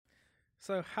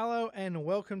So, hello and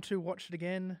welcome to Watch It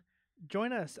Again.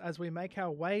 Join us as we make our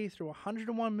way through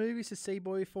 101 movies to see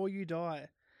before you die.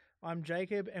 I'm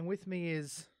Jacob, and with me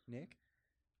is Nick?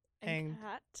 And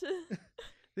Cat.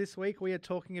 this week we are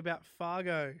talking about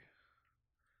Fargo.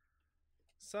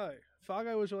 So,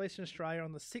 Fargo was released in Australia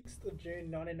on the 6th of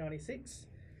June 1996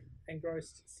 and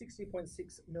grossed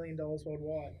 $60.6 million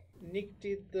worldwide. Nick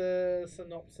did the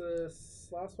synopsis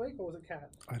last week, or was it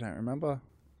Kat? I don't remember.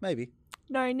 Maybe.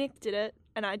 No, Nick did it,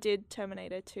 and I did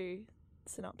Terminator 2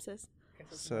 synopsis.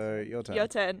 So, your turn. Your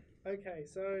turn. Okay,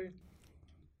 so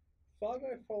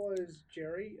Fargo follows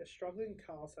Jerry, a struggling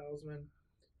car salesman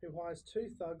who hires two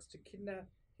thugs to kidnap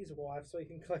his wife so he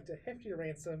can collect a hefty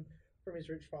ransom from his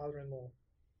rich father-in-law.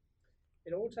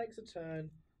 It all takes a turn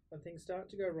when things start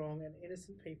to go wrong and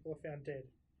innocent people are found dead.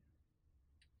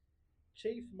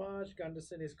 Chief Marge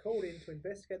Gunderson is called in to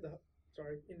investigate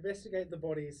the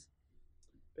bodies,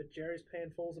 but Jerry's plan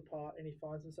falls apart and he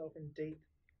finds himself in deep,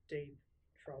 deep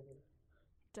trouble.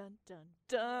 Dun dun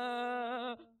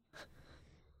dun.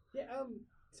 Yeah,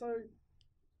 so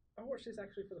I watched this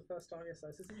actually for the first time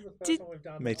yesterday. So this is the first Did- one we've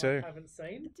done Me that too. I haven't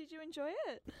seen. Did you enjoy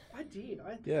it? I did.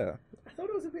 Yeah. I thought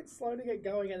it was a bit slow to get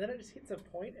going, and then it just hits a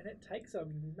point and it takes a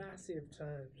massive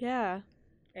turn. Yeah.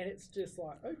 And it's just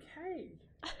like, okay.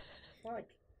 Like,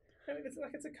 I mean,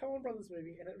 it's a Coen Brothers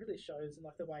movie, and it really shows in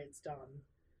like the way it's done.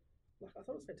 Like, I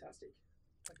thought it was fantastic.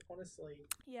 Like, honestly.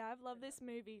 Yeah, I've loved this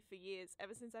movie for years,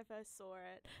 ever since I first saw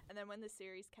it. And then when the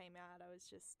series came out, I was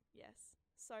just, yes,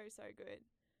 so good.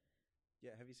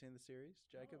 Yeah, have you seen the series,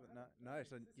 Jacob? No,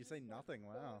 so you've seen nothing.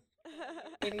 Wow.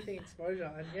 Anything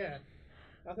exposure, and yeah,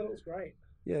 I thought it was great.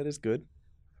 Yeah, it is good.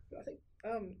 But I think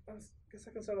guess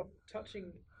I can start off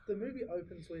touching. The movie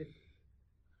opens with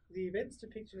the events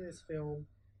depicted in this film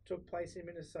took place in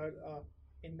Minnesota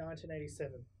in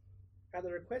 1987. At the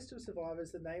request of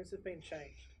survivors, the names have been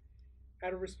changed.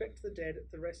 Out of respect to the dead,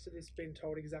 the rest of this has been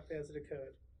told exactly as it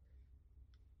occurred.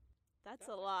 That's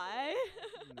a lie.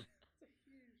 It's a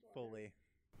huge lie. Fully.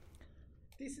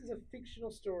 This is a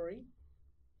fictional story,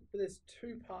 but there's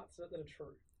two parts of it that are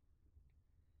true.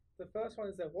 The first one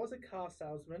is there was a car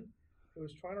salesman who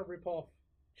was trying to rip off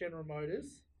General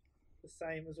Motors, the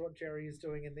same as what Jerry is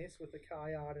doing in this with the car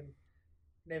yard and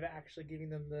never actually giving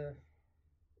them the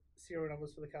serial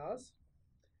numbers for the cars.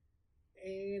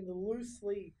 And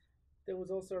loosely, there was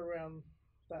also around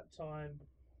that time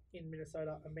in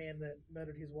Minnesota a man that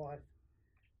murdered his wife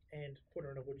and put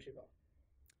her in a wood chipper.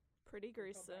 Pretty We'll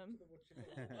come back gruesome. to the wood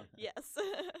chipper later. Yes.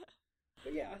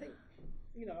 But yeah, I think,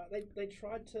 they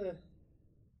tried to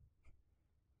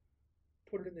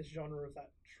put it in this genre of that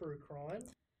true crime.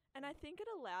 And I think it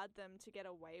allowed them to get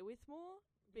away with more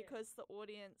because the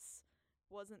audience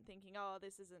wasn't thinking, oh,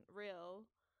 this isn't real.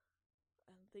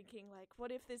 And thinking, like,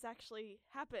 what if this actually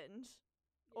happened?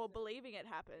 Or believing it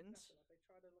happened. They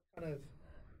try to kind of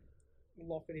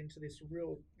lock it into this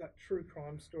that true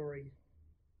crime story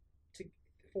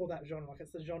for that genre. Like,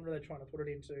 it's the genre they're trying to put it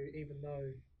into, even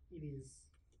though it is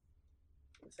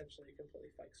essentially a completely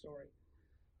fake story.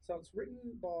 So it's written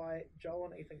by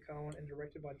Joel and Ethan Coen and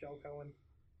directed by Joel Coen.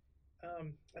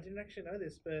 I didn't actually know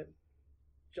this, but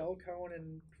Joel Coen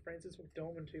and Frances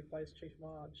McDormand, who plays Chief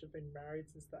Marge, have been married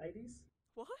since the 80s.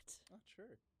 What? Oh, true.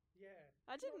 Yeah.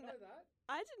 I Did you didn't not know that.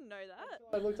 I didn't know that.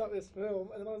 Until I looked up this film,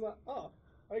 and then I was like, oh,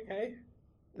 okay.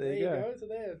 There you go. So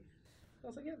there. I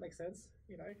was like, yeah, it makes sense,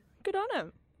 Good on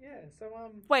him. Yeah, so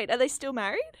Wait, are they still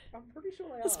married? I'm pretty sure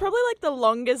they It's are. probably like the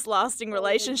longest lasting Oh,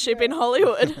 relationship yeah. in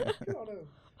Hollywood. Good on 'em.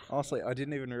 Honestly, I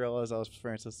didn't even realise I was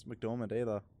Frances McDormand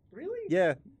either. Really?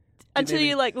 Yeah. Until even-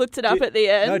 you like looked it up did- at the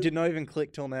end. No, did not even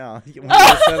click till now. When you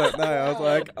just said it, no, I was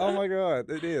like, oh my god,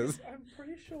 it is. I'm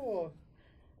pretty sure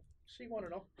she won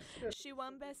an Oscar. She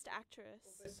won Best Actress.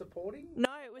 Best supporting,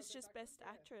 No, it was just Best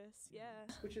Actress, yeah.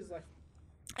 which is like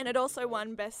And it also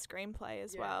won Best Screenplay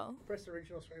as yeah, well. best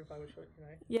original screenplay, which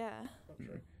Yeah. not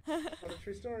true. Not a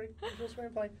true story. Original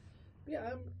screenplay. But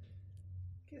yeah,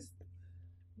 guess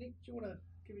Nick, do you want to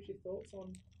give us your thoughts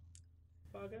on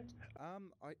Fargo?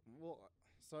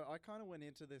 So I kind of went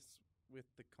into this with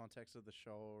the context of the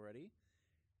show already,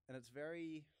 and it's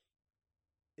very,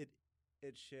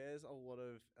 it shares a lot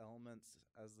of elements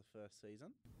as the first season,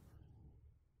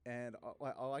 and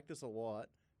I like this a lot,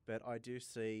 but I do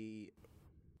see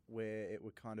where it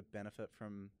would kind of benefit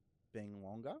from being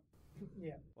longer,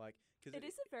 Yeah, like because It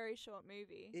is a very short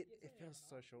movie. it feels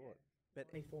so short, but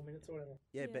 24 minutes or whatever.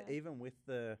 yeah, but Yeah. even with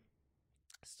the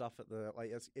stuff at the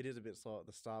it is a bit slow at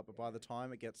the start, but by the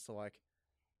time it gets to like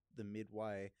the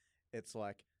midway, it's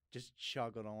like just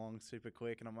chugging along super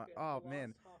quick, and I'm like, Yeah, oh the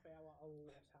man, last half hour, a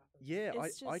lot happens. Yeah,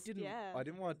 It's I just- didn't yeah. I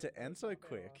didn't want it to end so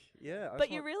quick. Yeah, I But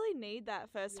just you want really need that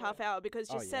first half Yeah. hour because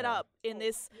you're Oh, set yeah. up in Oh,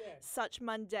 this yeah. such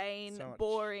mundane, So much-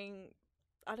 boring,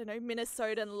 I don't know,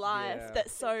 Minnesotan life Yeah.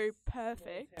 that's so It's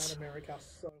perfect. Town America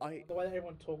so I- well. The way that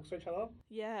everyone talks to each other.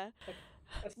 Yeah.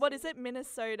 Like, What is it?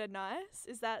 Minnesota Nice?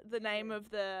 Is that the name Yeah. of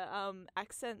the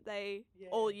accent they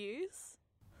all Yeah. use?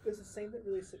 There's a scene that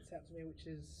really sticks out to me, which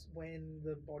is when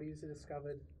the bodies are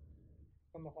discovered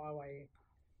on the highway,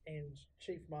 and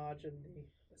Chief Marge and the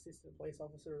assistant police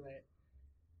officer are there,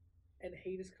 and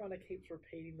he just kind of keeps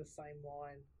repeating the same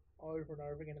line over and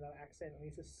over again in that accent, and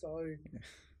he's just so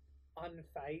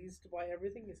unfazed by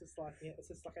everything. It's just like, yeah, it's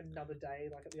just like another day,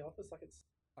 like at the office. Like it's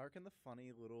I reckon the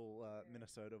funny little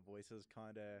Minnesota voices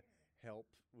kind of help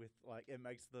with, like, it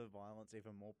makes the violence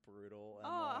even more brutal. And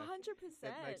Oh, like, 100%.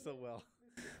 it makes the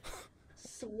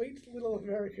sweet little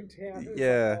American town. It's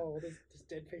Yeah. like, oh, there's just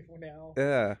dead people now.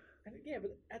 yeah. And yeah,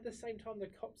 but at the same time, the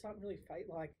cops aren't really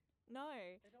like No.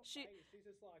 they're not She phased. She's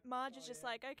just like, Marge oh, is just yeah.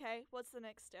 like, okay, what's the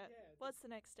next step? Yeah, What's the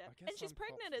next step? guess And she's some cops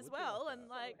pregnant as would be like well, that. and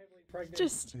So like, heavily pregnant,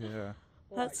 just Yeah.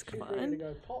 That's she's ready fine. to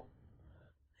go pop.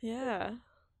 yeah.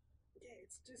 Yeah,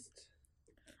 it's just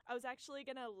I was actually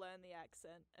gonna learn the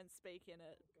accent and speak in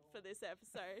it for this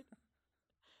episode,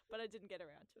 but I didn't get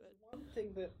around to it. one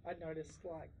thing that I noticed,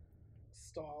 like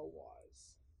style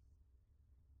wise.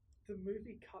 The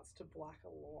movie cuts to black a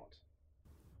lot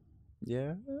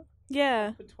Yeah.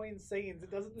 Yeah. between scenes.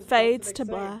 It doesn't just Fades jump to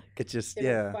the next scene. black. It just, It'll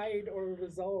yeah. fade or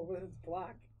resolve when it's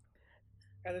black,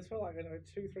 and it's for like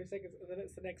 2-3 seconds, and then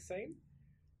it's the next scene.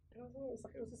 And I thought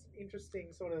it was just an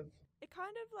interesting sort of It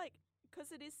kind of like,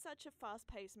 because it is such a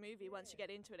fast-paced movie. Once you get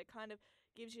into it, it kind of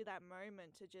gives you that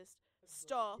moment to just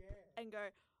stop Yeah. and go,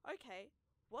 okay,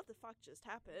 what the fuck just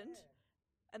happened?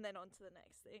 Yeah. And then on to the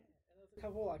next thing. And there's a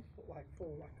couple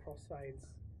full crossfades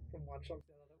from one shot to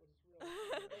the other.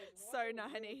 That was just really So one that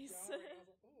was really 90s. jarring. I was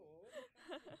like, "Oh, what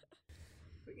happened?"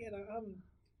 But yeah, no,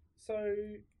 so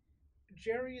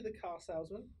Jerry the car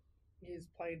salesman is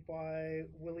played by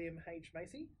William H.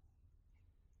 Macy.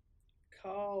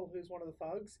 Carl, who's one of the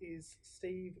thugs, is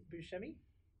Steve Buscemi.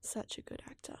 Such a good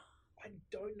actor. I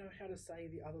don't know how to say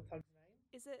the other thug's name.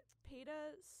 Is it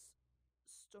Peter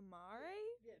Stormare?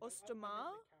 Yeah, Or no, I meant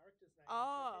Stomar? the character's name.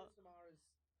 Oh. Peter Stormare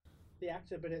is the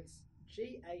actor, but it's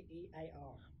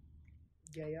Gaear.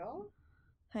 Gaear?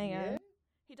 Hang Yeah. on.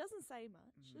 He doesn't say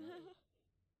much.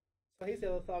 So he's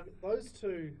the other thug. Those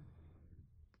two,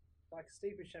 like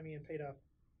Steve Buscemi and Peter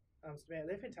Stormare,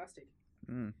 they're fantastic.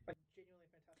 Mm. Like genuinely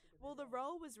fantastic. with Well, their the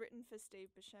roles. role was written for Steve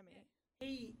Buscemi.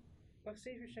 He, like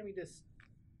Steve Buscemi, just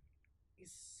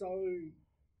is so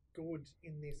good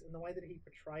in this, and the way that he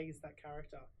portrays that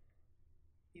character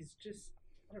is just,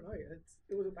 I don't know.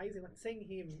 It was amazing. Like seeing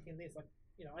him in this, like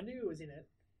I knew he was in it.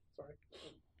 Sorry,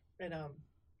 and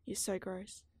You're so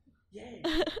gross. yeah,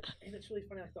 and it's really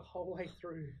funny. Like the whole way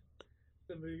through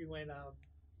the movie, when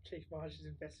Chief Marge is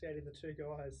investigating the two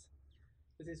guys,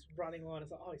 there's this running line.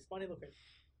 It's like, oh, he's funny looking.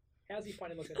 How's he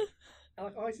funny looking? And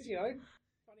like, oh, he's just funny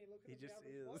looking. He and just how-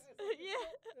 is. It's like, Yeah.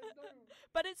 there's no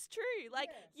But it's true. Like,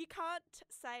 Yeah. you can't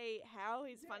say how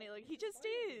he's funny. Like, he just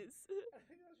funny. is. I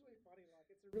think that was really funny. Like,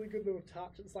 it's a really good little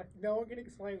touch. It's like no one can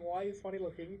explain why he's funny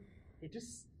looking. He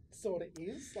just sort of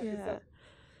is. Like, it's Yeah. that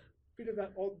bit of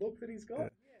that odd look that he's got.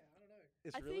 Yeah, I don't know.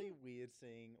 It's I really think- weird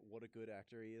seeing what a good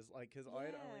actor he is. Like, because I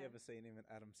had only Yeah. ever seen him in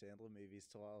Adam Sandler movies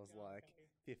till I was Yeah, like okay.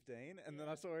 15, and then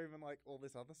I saw him in like all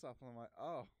this other stuff, and I'm like,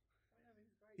 oh,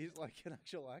 he's like an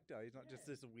actual actor. He's not just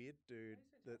Yeah. this weird dude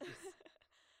that just.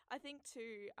 I think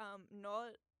too,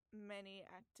 not many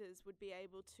actors would be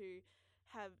able to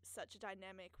have such a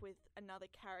dynamic with another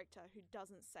character who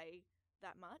doesn't say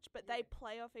that much, but they Yeah.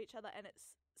 play off each other, and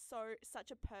it's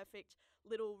such a perfect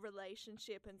little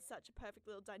relationship and such a perfect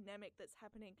little dynamic that's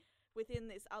happening within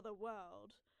this other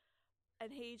world.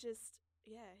 And he just,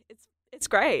 it's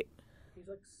great. He's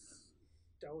like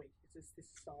stoic. It's just this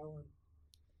silent.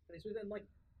 And he's and like,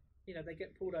 they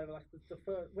get pulled over. Like the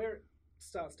first where it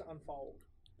starts to unfold,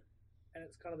 and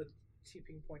it's kind of the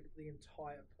tipping point of the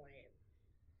entire plan.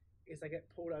 Is they get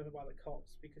pulled over by the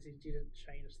cops because he didn't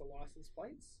change the license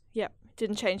plates. Yep,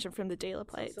 didn't change them from the dealer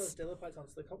So his plates. dealer plates on,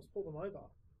 so the cops pull them over,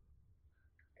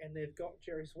 and they've got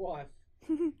Jerry's wife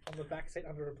on the back seat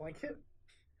under a blanket.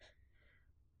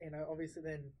 Obviously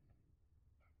then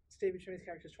Steve Buscemi's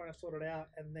character is trying to sort it out,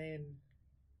 and then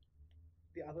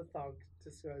the other thug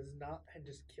just goes nut and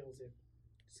just kills him.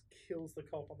 Just kills the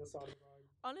cop on the side of the road.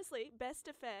 Honestly, best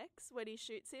effects when he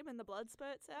shoots him and the blood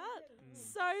spurts out. Mm.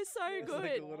 So Yeah, good.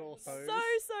 Like a little So hose.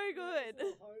 good.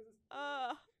 Little hoses.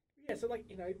 Uh,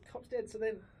 Yeah, cop's dead, so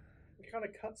then it kind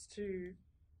of cuts to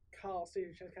Carl, Steve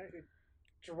Buscemi's character,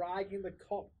 dragging the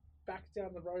cop back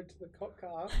down the road to the cop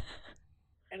car,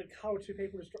 and a car with two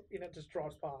people just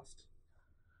drives past,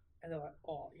 and they're like,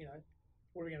 "Oh,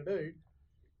 what are we gonna do?"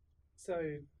 So,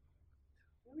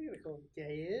 what are we gonna call him?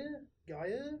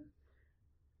 Gaia?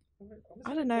 I'm just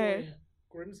I gonna don't call know. him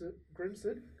Grimsud,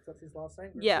 because that's his last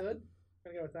name. Grimsud. Yeah.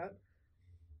 Gonna go with that.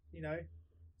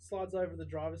 Slides over the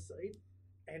driver's seat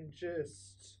and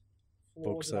just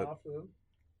floors Books it it. after them,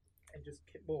 and just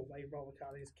they roll the car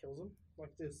and he just kills them,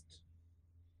 just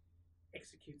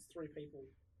executes 3 people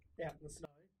out in the snow.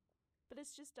 But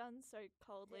it's just done so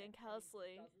coldly and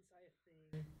callously. Doesn't say a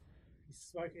thing. He's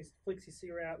smoking. He flicks his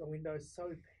cigarette out the window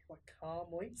so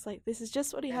calmly. It's like, this is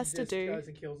just what he and has to just do. Goes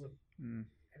and kills him. Mm.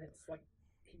 And it's like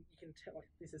you can tell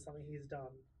this is something he's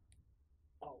done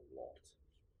a lot.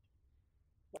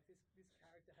 This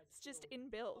character has It's just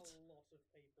killed inbuilt. a lot of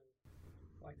people.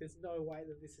 There's no way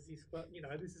that this is his first.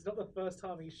 This is not the first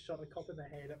time he's shot a cop in the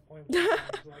head at point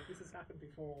blank. This has happened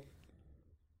before.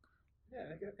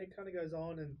 Yeah, it kind of goes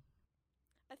on, and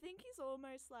I think he's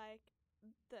almost like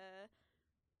the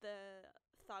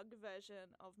thug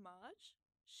version of Marge.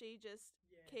 She just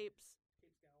keeps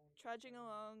going, trudging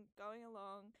along, going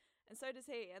along, and so does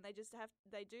he. And they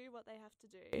do what they have to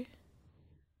do.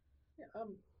 Yeah.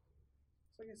 So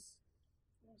I guess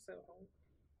I'll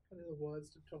find the words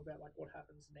to talk about what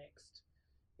happens next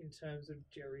in terms of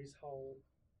Jerry's whole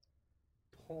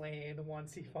plan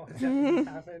once he finds out what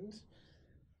happened.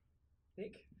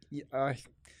 Nick? Yeah,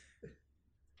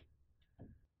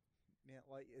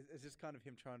 it's just kind of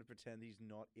him trying to pretend he's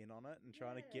not in on it and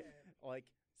trying to get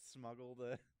smuggle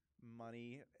the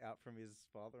money out from his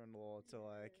father-in-law to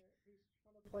He's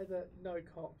trying to play the no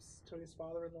cops to his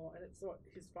father-in-law, and it's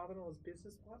his father-in-law's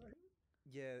business partner.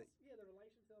 Yeah. The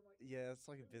relationship. It's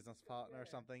like a business partner or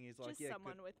something. He's like, Just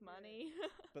someone with money.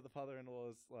 But the father-in-law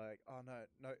is like, oh no.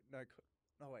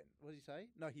 No, wait, what did he say?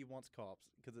 No, he wants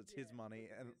cops because it's his money.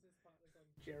 And business partner's on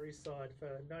Jerry's side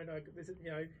for no. This is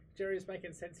Jerry's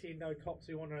making sense here. No cops.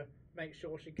 We want to make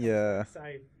sure she comes back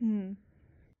safe. Mm.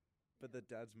 But the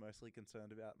dad's mostly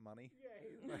concerned about money. Yeah,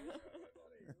 he's like,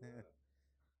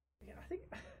 yeah, I think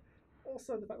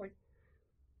also the fact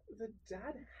the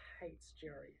dad hates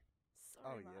Jerry so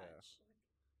much.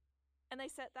 And they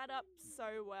set that up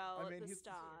so well at the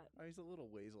start. He's a little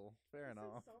weasel. Fair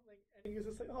enough. And he was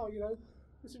just like,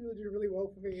 this would really do really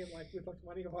well for me, and with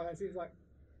money wise, he's like,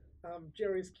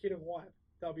 Jerry's kid and wife,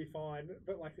 they'll be fine,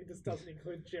 but it just doesn't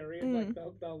include Jerry, and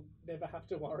they'll never have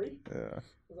to worry. Yeah. I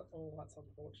was like, oh, that's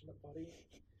unfortunate, buddy.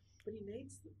 But he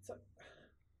needs. So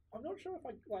I'm not sure if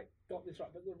I got this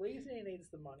right, but the reason he needs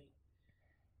the money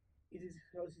is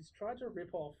because he's tried to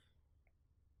rip off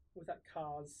with that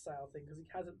cars sale thing because he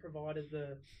hasn't provided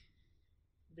the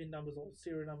VIN numbers or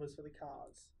serial numbers for the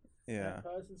cars. Yeah. And that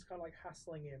person's kind of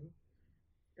hassling him,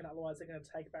 and otherwise they're going to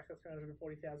take back the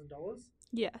 $340,000.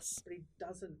 Yes. But he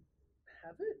doesn't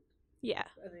have it. Yeah.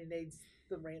 And he needs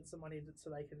the ransom money so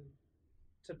they can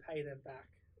pay them back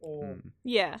or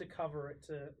to cover it.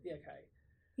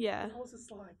 Yeah. And I was just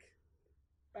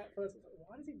at first,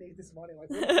 why does he need this money?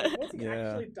 What's he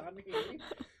actually done here?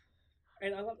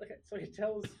 And I love, so he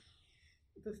tells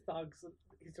the thugs that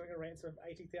he's doing a ransom of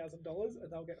 $80,000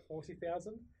 and they'll get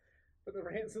 $40,000, but the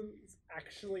ransom's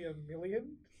actually $1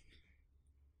 million.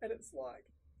 And it's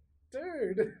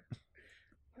dude,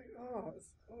 I don't know. It's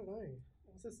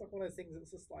just one of those things. It's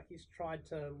just he's tried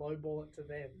to lowball it to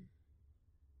them,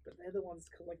 but they're the ones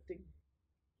collecting.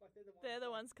 They're the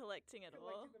ones collecting it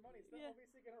all. The money. So they're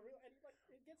obviously going to and it gets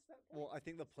to that point. Well, I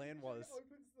think the plan was.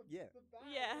 Opens the bag.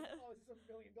 Yeah. This is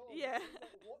 $1 million. Yeah.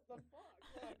 What the fuck?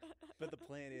 But the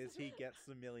plan is he gets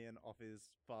the $1 million off his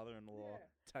father-in-law,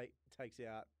 takes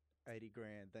out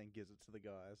 $80,000, then gives it to the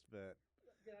guys. But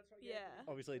that's right.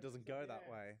 obviously it doesn't go that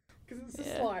way. Because it's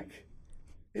just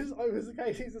his over the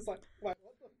case. He's just wait, what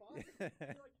the fuck? He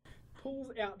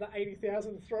pulls out the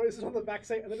 $80,000, throws it on the back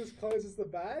seat, and then just closes the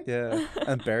bag. Yeah,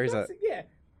 and buries it. Yeah.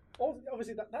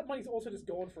 Obviously, that money's also just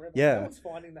gone forever. Yeah. No one's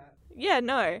finding that. Yeah,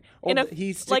 no.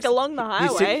 He sticks, along the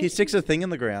highway. He sticks a thing in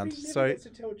the ground. He never gets to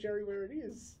tell Jerry where it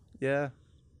is. Yeah.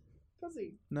 Does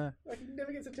he? No. He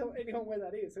never gets to tell anyone where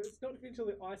that is. So it's not until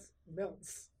the ice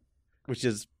melts. Which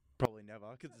is probably never,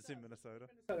 because it's in Minnesota.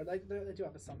 They do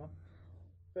have a summer.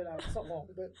 But it's not long.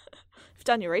 But You've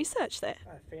done your research there.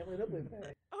 I have family that live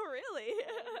there. Oh, really?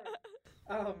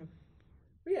 But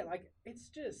yeah, it's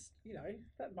just,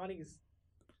 that money's...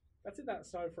 That's in that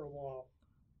snow for a while.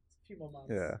 It's a few more months.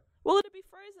 Yeah. Well, it'd be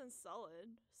frozen solid,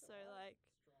 so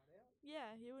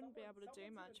yeah, you wouldn't be able to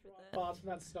do much with it. Fast from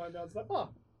that snow melts,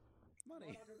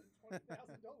 Money. $120,000.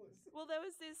 Well, there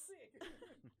was this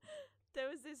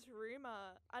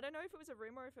rumor. I don't know if it was a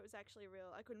rumor or if it was actually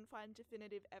real. I couldn't find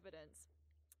definitive evidence.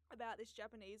 about this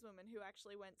Japanese woman who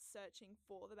actually went searching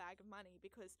for the bag of money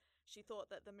because she thought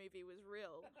that the movie was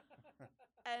real,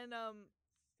 and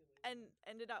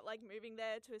ended up like moving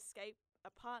there to escape a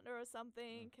partner or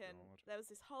something, and God. there was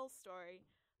this whole story.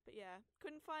 But yeah,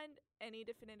 couldn't find any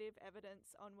definitive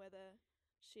evidence on whether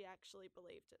she actually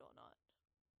believed it or not.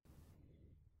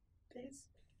 There's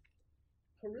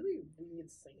a really weird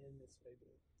scene in this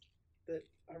movie that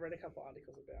I read a couple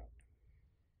articles about.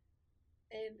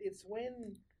 And it's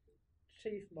when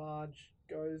Chief Marge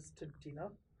goes to dinner.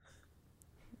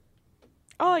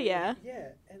 Oh yeah. Yeah,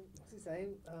 and what's his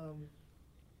name?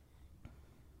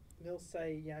 They'll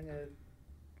say Yangita?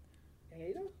 I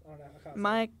don't know, I can't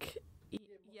Mike say.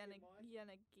 Yeah, Mike. Yanagita? Yeah,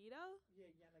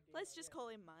 Yanagita, Let's just yeah. call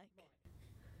him Mike.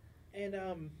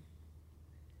 And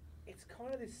it's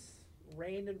kind of this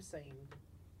random scene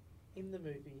in the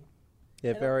movie.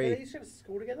 Yeah, and very. They used to go to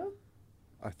school together.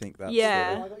 I think that's.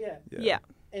 Yeah. Yeah.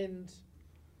 And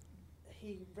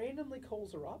he randomly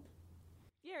calls her up,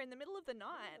 Yeah, in the middle of the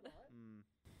night.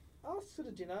 asks her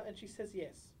to dinner, and she says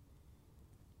yes.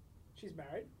 She's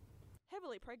married,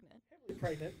 Heavily pregnant. heavily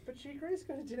pregnant, but she agrees to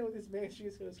go to dinner with this man she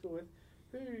used to go to school with,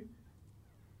 who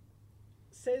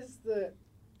says that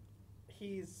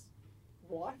his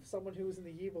wife, someone who was in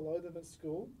the year below them at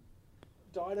school,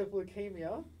 died of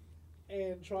leukemia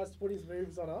and tries to put his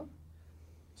moves on her.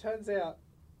 Turns out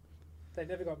they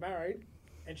never got married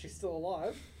and she's still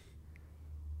alive.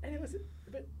 And it was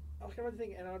a bit, I can't remember the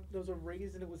thing, and there was a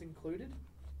reason it was included,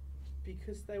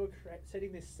 because they were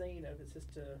setting this scene of it's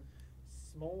just a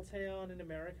small town in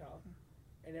America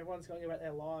and everyone's going about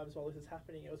their lives while this is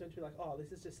happening. It was meant to be like, oh,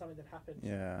 this is just something that happened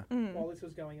Yeah. while this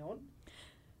was going on.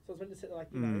 So I was meant to say, like,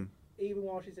 you know, even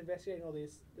while she's investigating all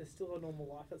this, there's still a normal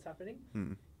life that's happening.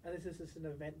 And this is just an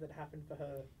event that happened for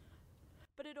her.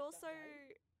 But it also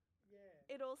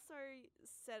Yeah. it also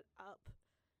set up,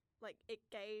 like, it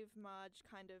gave Marge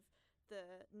kind of the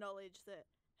knowledge that,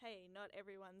 hey, not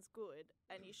everyone's good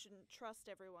and you shouldn't trust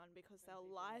everyone because they'll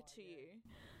lie to you.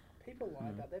 People lie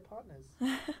about their partners.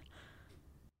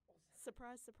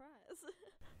 Surprise, surprise.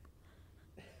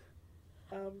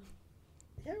 How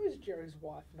is Jerry's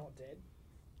wife not dead?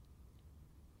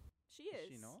 She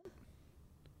is. Is she not?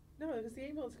 No, because the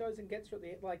ambulance goes and gets her at the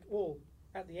end, like, well,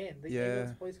 at the end. The Yeah.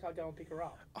 ambulance police car go and pick her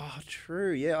up. Oh,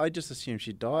 true. Yeah, I just assumed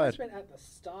she I died. spent at the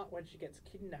start when she gets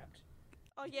kidnapped.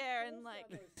 Oh yeah, and like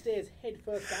Stairs head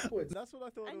first backwards. That's what I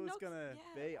thought And it was knocks- gonna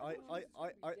yeah. be. I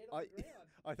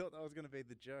I thought that was gonna be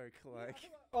the joke. Like,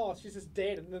 oh, she's just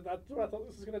dead, and then that's what I thought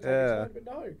this was going to take Yeah. a turn, but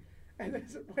no. And then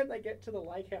when they get to the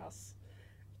lake house,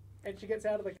 and she gets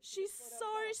out of the... she's so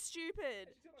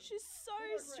stupid. She's so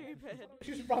stupid.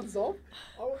 She just runs off.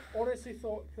 I honestly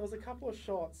thought there was a couple of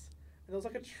shots, and there was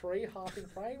like a tree half in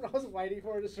frame, and I was waiting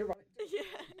for her just to run. Yeah.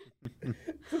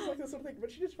 It's like this sort of thing,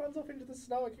 but she just runs off into the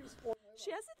snow and keeps falling over.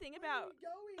 She has a thing Where about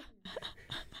are you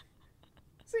going?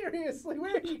 Seriously,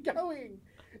 where are you going?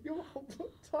 You're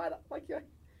tied up, like you're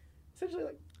essentially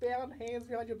like bound, hands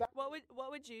behind your back. what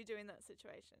would you do in that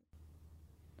situation?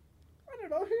 I don't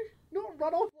know. Not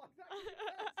run off like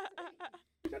that.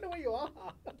 You don't know where you are.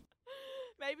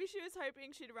 Maybe she was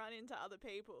hoping she'd run into other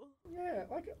people. Yeah,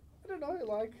 like, I don't know,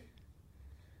 like,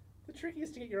 the trick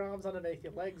is to get your arms underneath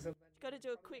your legs and then Got to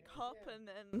do a quick hop and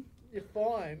then. you're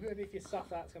fine. And if you suck,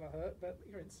 that's going to hurt, but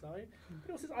you're in snow. But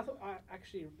it was just, I thought I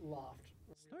actually laughed.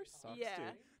 snow sucks, Yeah.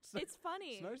 dude. Snow- It's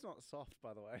funny. Snow's not soft,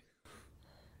 by the way.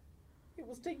 It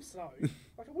was deep snow.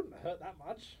 Like, it wouldn't hurt that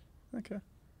much. Okay.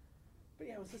 But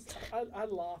yeah, it was just, I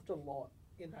laughed a lot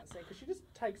in that scene because she just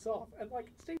takes off and,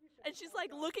 like, Steve. And she's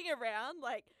like looking around,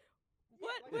 like,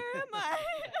 what? like- Where am I?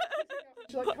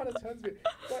 She like kind of turns me.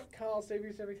 Like Carl, Steve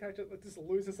Buscemi character, like just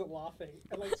loses it laughing,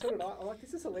 and like so did I. I'm like,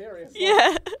 this is hilarious. Like,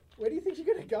 Yeah. where do you think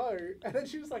you're gonna go? And then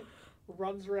she just like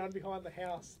runs around behind the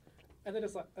house, and then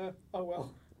it's like, oh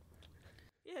well,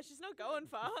 Yeah, she's not going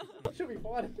far. she'll be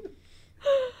fine. It's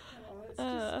just, I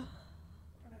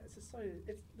don't know, it's just so.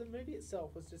 It's the movie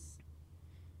itself was just.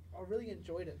 I really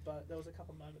enjoyed it, but there was a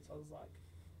couple moments I was like,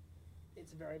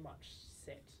 it's very much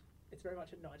set. It's very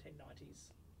much a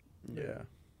 1990s. Yeah.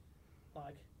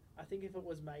 Like, I think if it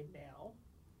was made now,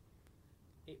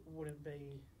 it wouldn't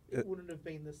be. It wouldn't have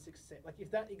been the success. Like, if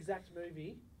that exact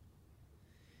movie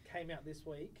came out this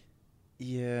week,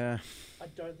 Yeah. I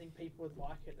don't think people would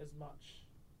like it as much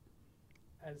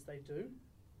as they do.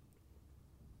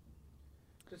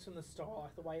 Just from the style,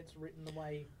 like the way it's written, the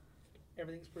way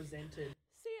everything's presented.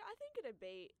 See, I think it'd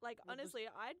be like honestly,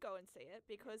 I'd go and see it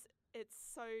because it's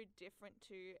so different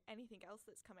to anything else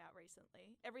that's come out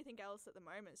recently. Everything else at the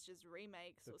moment is just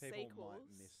remakes So or people sequels.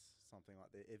 might miss something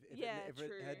like that. If Yeah, it had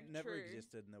true, never true.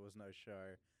 existed and there was no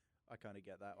show, I kind of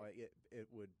get that. Like it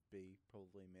would be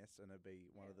probably missed, and it'd be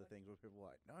one of the things where people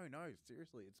are like, no,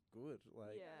 seriously, it's good.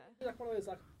 Like, Yeah. Like one of those,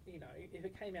 like, you know, if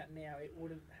it came out now, it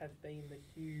wouldn't have been the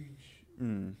huge.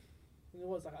 mm, It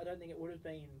was like I don't think it would have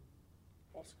been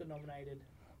Oscar nominated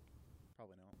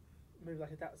probably not. movie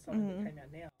like if that was something Mhm. that came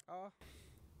out now. Oh,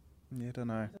 yeah, I don't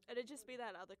know. It'd just be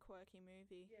that other quirky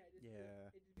movie. Yeah.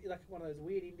 It'd be like one of those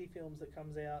weird indie films that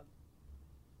comes out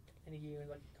in a year and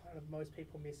like kind of most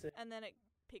people miss it. And then it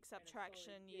picks up And it's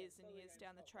traction slowly- years yeah, and slowly years going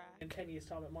down the top track. In 10 years'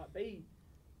 time, it might be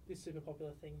this super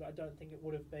popular thing, but I don't think it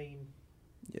would have been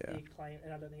Yeah. the acclaim,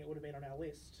 and I don't think it would have been on our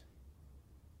list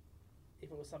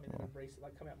if it was something that Well. had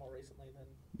like come out more recently than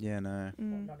Yeah, no.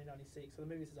 Mm. 1996. So the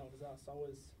movie's as old as us. I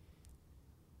was,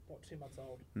 2 months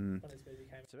old Mm. when this movie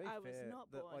came out. To be I was fair, not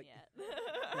that, born like, yet.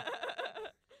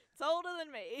 It's older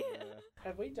than me. Yeah.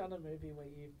 Have we done a movie where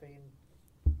you've been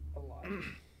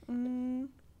alive?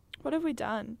 What have we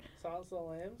done? Silence of the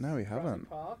Lambs? No, we Jurassic haven't.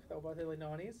 Park, they were both early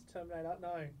 90s. Terminator,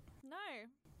 no. No.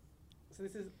 So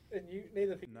this is a new,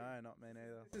 neither of you. No, not me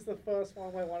neither. This is the first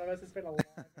one where one of us has been alive.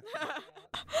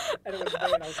 And it was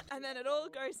me and I was And then it all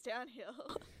goes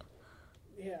downhill.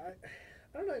 Yeah,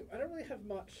 I don't know. I don't really have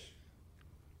much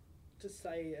to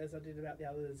say as I did about the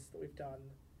others that we've done.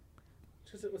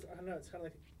 Because it was, I don't know, it's kind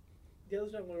of like the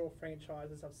others don't were all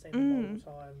franchises. I've seen them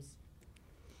multiple times.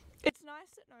 It's nice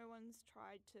that no one's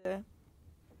tried to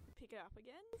pick it up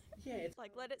again. Yeah, it's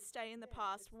Like, let it stay in the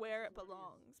past where it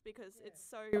belongs, because it's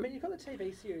so... I mean, you've got the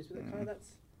TV series, but it kind of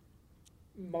that's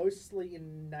mostly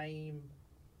in name,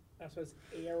 I suppose,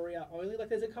 area only. Like,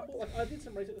 there's a couple, like, I did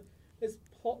some research. There's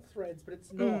plot threads, but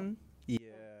it's not. Mm. Yeah.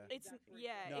 It's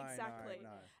yeah, No, exactly. No.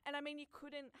 And I mean, you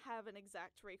couldn't have an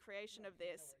exact recreation of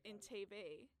this in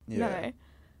TV. Yeah.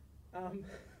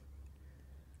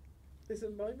 There's a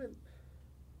moment,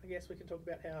 I guess we can talk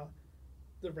about how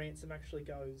the ransom actually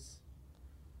goes.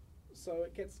 So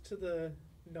it gets to the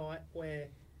night where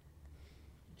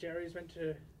Jerry's meant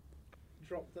to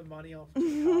drop the money off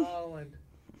to Carl, and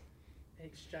in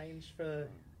exchange for,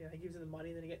 you know, he gives him the money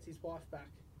and then he gets his wife back.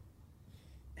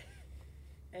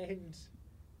 And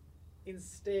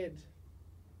instead,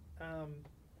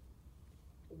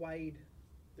 Wade,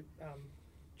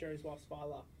 Jerry's wife's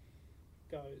father,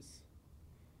 goes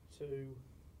to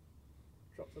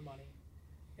drop the money,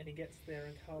 and he gets there,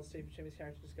 and Carl Steve Buscemi's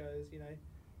character just goes, you know,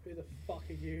 who the fuck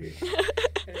are you?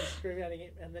 And he's screaming at him,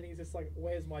 and then he's just like,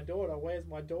 where's my daughter? Where's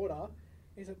my daughter? And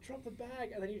he's like, drop the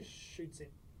bag, and then he just shoots him.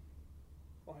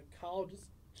 Like, Carl just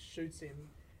shoots him,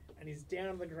 and he's down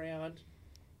on the ground,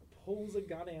 pulls a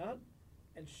gun out,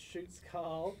 and shoots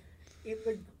Carl in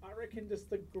the, I reckon, just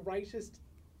the greatest,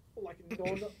 like,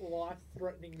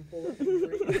 non-life-threatening bullet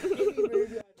injury in any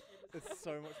movie I've ever It's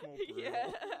so much more brutal.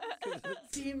 Yeah.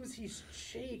 Dims his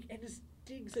cheek and just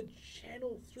digs a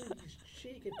channel through his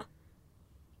cheek, and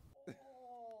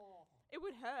It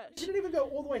would hurt. he didn't even go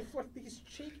all the way through. Like, his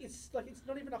cheek is like, it's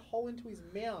not even a hole into his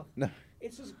mouth. No.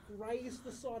 It's just grazed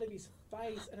the side of his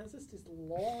face, and it's just this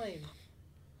line.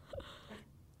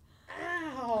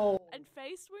 Ow! And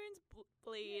face wounds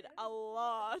bleed a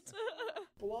lot.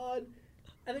 Blood,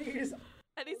 and then he just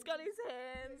And he's got his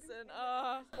hands and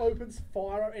opens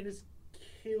fire and just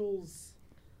kills,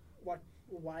 like,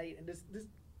 Wade, and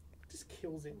just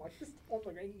kills him. Like, just, oh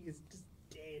my god, he is just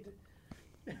dead.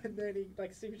 And then he,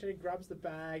 like, Steve Buscemi grabs the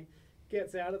bag,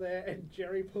 gets out of there, and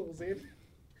Jerry pulls in.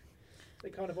 They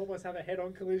kind of almost have a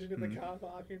head-on collision in the car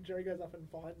park, and Jerry goes up and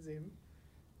finds him.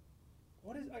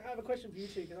 What is? I have a question for you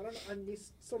two, because I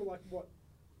missed sort of like what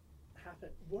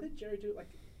happened. What did Jerry do, like,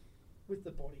 with the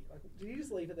body? Like, did he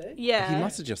just leave it there? yeah. He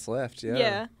must have just left. Yeah.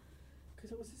 Yeah.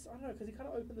 Because it was just, I don't know, because he kind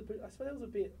of opened the boot. I suppose there was a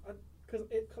bit, because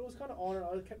it was kind of on, and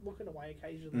I kept looking away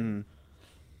occasionally. Mm.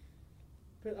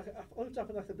 But I looked up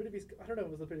and like the boot of his, I don't know if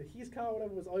it was the boot of his car or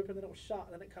whatever was open, then it was shut,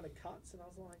 and then it kind of cuts, and I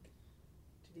was like,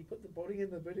 did he put the body in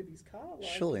the boot of his car? Like,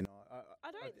 Surely not. I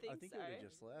don't I think think so. he would have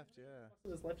just left. Yeah. must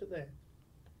have just left it there.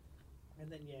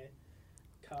 And then, yeah,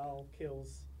 Carl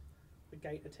kills the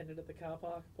gate attendant at the car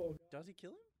park. Poor guy. Does he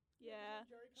kill him? Yeah.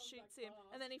 Jerry comes Shoots back him,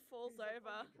 fast, and then he falls he's, like,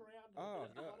 over. looking around, Oh,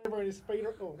 and yeah. everyone, his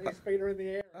feet are in the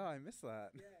air. Oh, I missed that.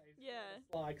 Yeah. he's Yeah.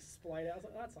 just, like, splayed out. I was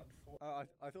like, that's unfortunate.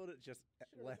 Oh, I thought it just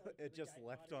Should've opened it the just gate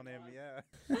left right on him. in Yeah.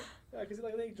 Yeah, because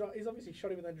like, he's obviously shot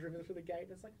him and then driven through the gate.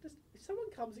 And it's like, just if someone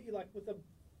comes at you like with the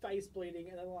face bleeding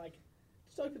and then like,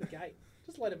 just open the gate,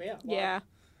 just let him out. Like, Yeah.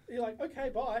 You're like, okay,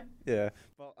 bye. Yeah.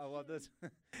 But I love this.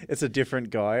 It's a different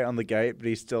guy on the gate, but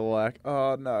he's still like,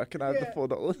 oh no, can I have the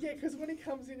 $4? Yeah, because when he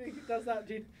comes in and he does that,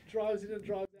 he drives in and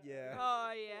drives out. Yeah.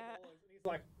 Oh, yeah. And he's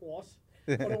like, what?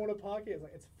 I don't want to park here. It's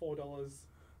like, it's $4.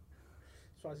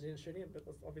 Surprised he didn't shoot him, but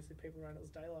obviously people around it was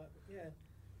daylight. Yeah.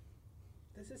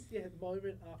 there's this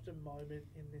moment after moment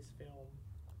in this film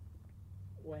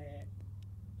where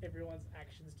everyone's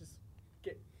actions just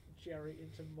get Jerry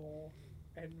into more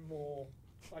and more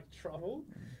like trouble.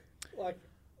 Like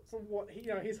from what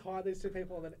he's hired these two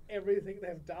people and then everything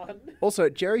they've done. Also,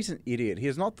 Jerry's an idiot. He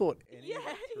has not thought any Yeah, of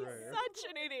it he's through. such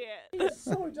an idiot. He's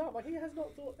so dumb. Like he has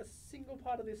not thought a single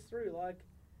part of this through. Like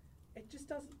it just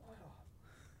doesn't.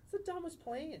 It's the dumbest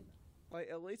plan. Like,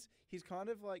 at least he's kind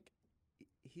of like,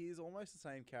 he's almost the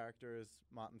same character as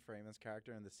Martin Freeman's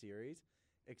character in the series,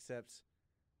 except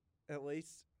at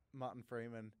least Martin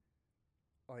Freeman,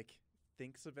 like,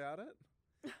 thinks about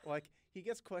it. Like, he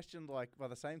gets questioned, like, by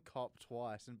the same cop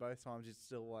twice, and both times he's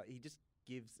still, like, he just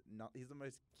gives he's the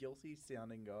most guilty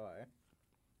sounding guy.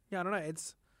 Yeah, I don't know.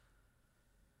 It's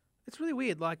really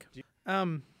weird. Like, Do I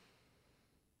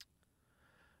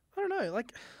don't know.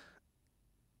 Like,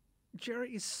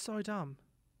 Jerry is so dumb.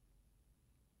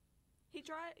 He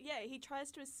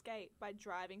tries to escape by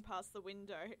driving past the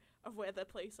window of where the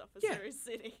police officer is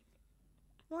sitting.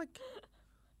 Like,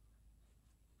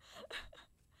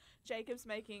 Jacob's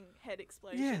making head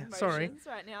explosion motions sorry.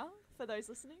 right now for those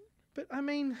listening. but I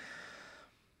mean,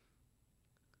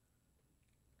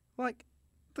 like,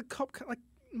 the cop, like,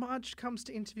 Marge comes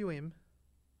to interview him.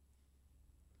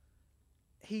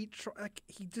 He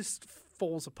just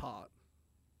falls apart.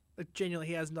 Like, genuinely,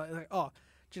 he has no, like, oh,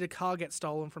 did a car get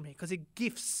stolen from here? Because he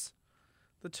gifts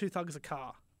the two thugs a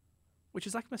car, which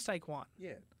is like mistake one.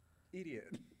 Yeah,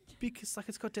 idiot. Because, like,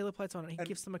 it's got dealer plates on it, and he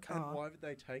gives them a car. And why would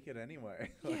they take it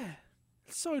anyway? Like, Yeah.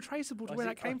 It's so traceable to like, where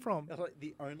is that it- came from. It's like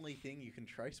the only thing you can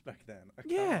trace back then. A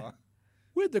Yeah. car.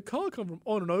 Where'd the car come from?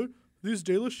 I don't know. This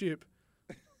dealership.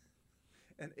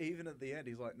 And even at the end,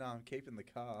 he's like, "No, I'm keeping the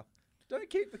car." Don't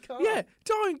keep the car. Yeah,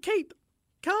 don't keep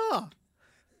car.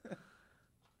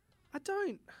 I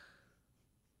don't.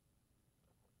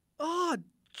 Oh,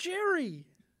 Jerry.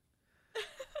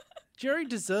 Jerry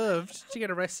deserved to get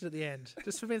arrested at the end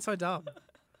just for being so dumb.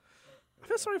 I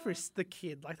feel sorry for the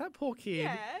kid. Like, that poor kid.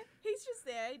 Yeah, he's just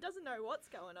there. He doesn't know what's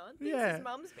going on. Thinks Yeah. his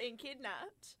mum's being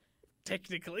kidnapped.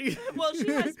 Technically. Well, she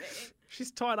has been. She's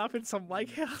tied up in some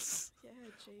lake house. Yeah,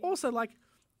 gee. Also, like,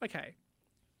 okay,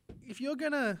 if you're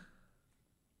gonna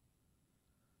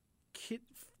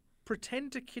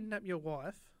pretend to kidnap your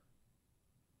wife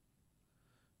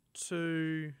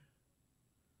to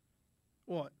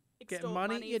what? Extort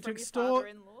money, yeah, to from your extort-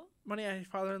 father-in-law. Money out of your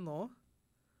father-in-law.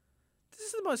 This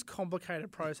is the most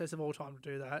complicated process of all time to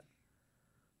do that.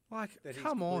 Like, That he's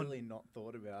come on. clearly not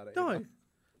thought about it. No. either.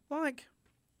 Like,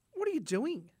 what are you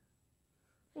doing?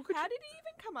 What could How you- did he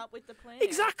even come up with the plan?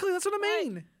 Exactly, that's what I Like-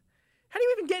 mean. How do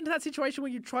you even get into that situation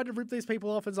where you try to rip these people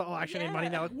off and say, oh, actually, I need money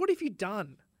now? Yeah. Like, what have you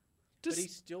done? But he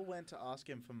Just, still went to ask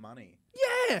him for money.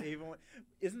 yeah. Even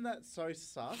isn't that so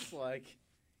sus? Like,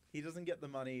 he doesn't get the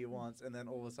money he wants, and then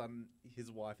all of a sudden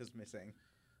his wife is missing,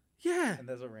 Yeah. and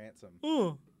there's a ransom.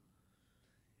 Oh.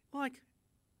 Like,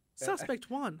 suspect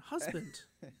one, husband.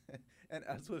 And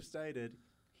as we've stated,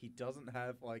 he doesn't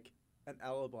have like an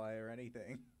alibi or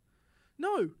anything.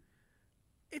 No.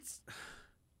 It's...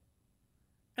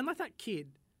 And like that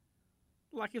kid,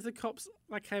 like if the cops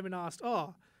like came and asked,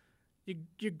 oh,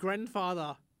 your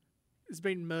grandfather has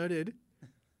been murdered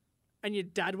and your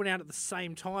dad went out at the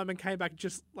same time and came back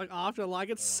just like after, like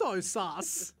it's so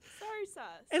sus. So sus.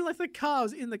 And like the car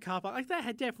was in the car park. Like they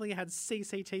had definitely had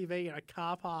CCTV in a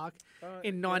car park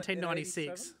in 1996.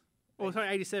 87? Or sorry,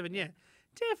 87, yeah.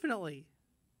 Definitely.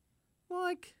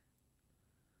 Like,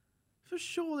 for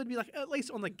sure there'd be like, at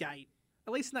least on the gate.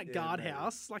 At least in that Yeah,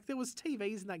 guardhouse. Like, there was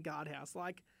TVs in that guardhouse.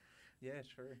 Like, Yeah,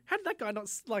 true. how did that guy not,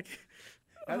 like...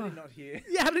 How did Oh. he not hear?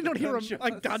 Yeah, how did he not hear him,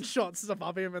 like, Gunshots. gunshots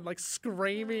above him and, like,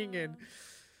 screaming and...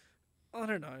 I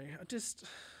don't know. I just...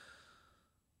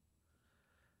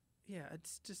 Yeah,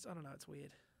 it's just, I don't know, it's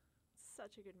weird.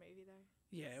 Such a good movie, though.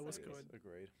 Yeah, it was So good.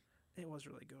 Agreed. It was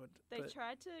really good. They but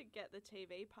tried to get the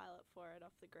TV pilot for it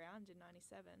off the ground in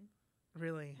 '97.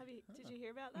 really... Did you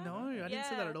hear about that? No, I didn't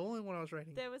see that Yeah. at all in what I was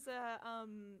reading. There was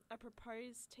a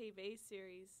proposed TV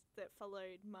series that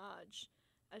followed Marge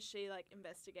as she like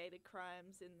investigated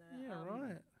crimes in the Yeah,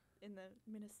 right. in the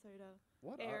Minnesota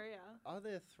What area. are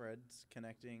there threads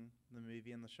connecting the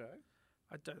movie and the show?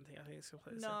 I don't think. I think it's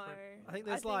completely No, separate. I I think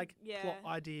there's think- like yeah. plot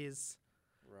ideas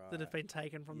Right. that have been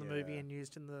taken from the movie Yeah. and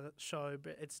used in the show,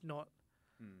 but it's not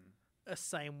Hmm. a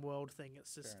same world thing.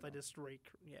 It's just Fair they enough. just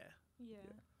yeah. Yeah.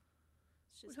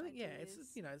 It's Which just I think it's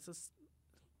just, you know it's just.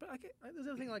 But I get, there's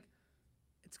another thing like,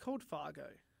 it's called Fargo.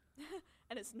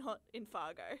 and it's not in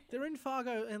Fargo. They're in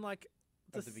Fargo in like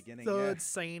At the beginning, third yeah.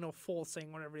 scene or fourth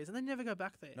scene, whatever it is, and they never go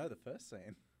back there. No, the first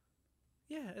scene.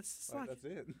 Yeah, it's just Like, like that's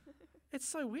it. it's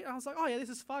so weird. I was like, oh yeah, this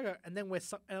is Fargo, and then and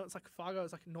it's like Fargo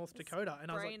is like North Dakota,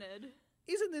 and I was like, Brainerd.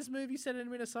 isn't this movie set in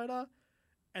Minnesota?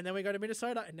 And then we go to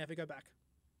Minnesota and never go back.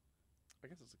 I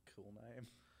guess it's a cool name.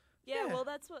 Yeah, Yeah. well,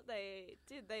 that's what they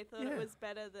did. They thought Yeah. it was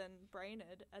better than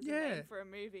Brainerd as a Yeah. name for a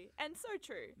movie. And so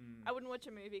true. Mm. I wouldn't watch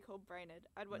a movie called Brainerd.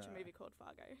 I'd watch No. a movie called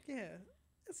Fargo. Yeah,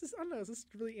 it's just I don't know. It's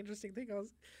just a really interesting thing.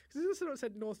 Because as soon as it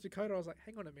said North Dakota, I was like,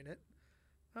 hang on a minute,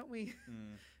 aren't we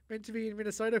Mm. meant to be in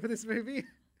Minnesota for this movie?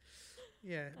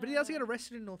 Yeah, but he does get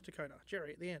arrested in North Dakota,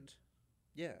 Jerry, at the end.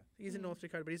 Yeah. He's in Mm. North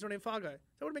Dakota, but he's not in Fargo.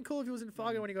 That would have been cool if he was in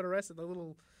Fargo Mm. when he got arrested, the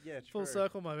little Yeah, full true.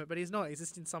 circle moment, but he's not. He's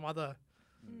just in some other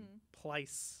Mm.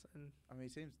 place. And I mean, he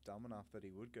seems dumb enough that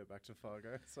he would go back to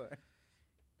Fargo, so...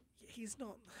 he's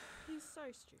not. He's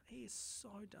so stupid. He is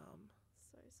so dumb.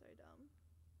 So dumb.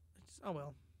 Oh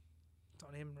well. It's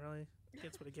on him, really. He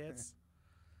gets what he gets.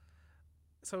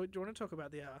 So, do you want to talk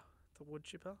about the wood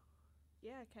chipper?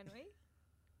 Yeah, can we?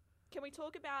 Can we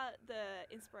talk about the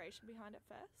inspiration behind it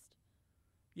first?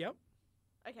 Yep.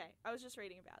 Okay, I was just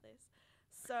reading about this.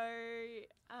 So, hang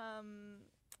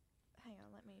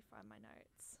on, let me find my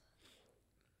notes.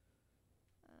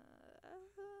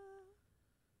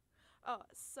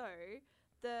 So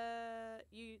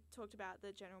you talked about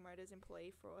the General Motors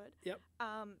employee fraud. Yep.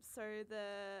 So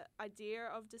the idea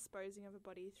of disposing of a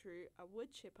body through a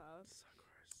wood chipper, So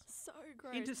gross. so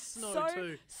gross. Into snow so,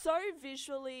 too. So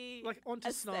visually, Like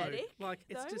onto snow. aesthetic, Like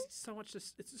it's though. just so much.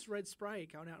 It's just red spray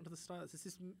going out into the snow. It's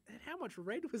just and how much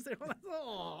red was there on it?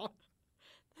 Oh,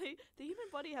 the human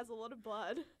body has a lot of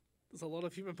blood. there's a lot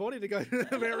of human body to go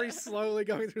very slowly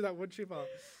going through that wood chipper.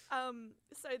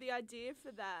 So the idea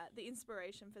for that, the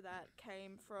inspiration for that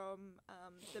came from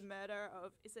the murder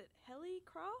of, is it Helly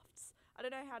Crafts? I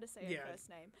don't know how to say Yeah. her first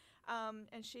name.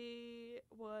 And she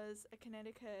was a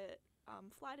Connecticut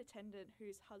flight attendant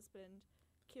whose husband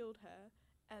killed her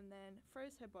and then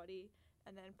froze her body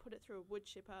and then put it through a wood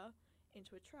chipper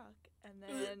into a truck and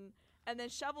then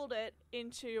shoveled it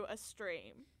into a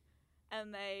stream.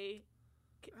 And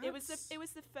it was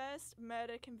the first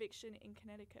murder conviction in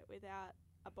Connecticut without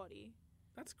a body.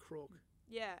 That's crook.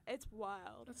 Yeah, it's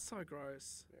wild. That's so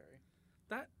gross. Very.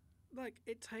 That like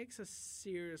it takes a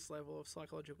serious level of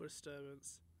psychological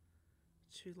disturbance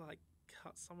to like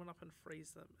cut someone up and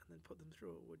freeze them and then put them through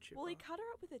a wood chipper. Well, he cut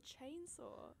her up with a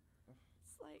chainsaw.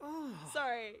 It's like, Oh.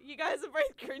 sorry, you guys are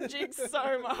both cringing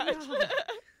so much.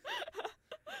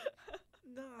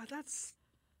 No, that's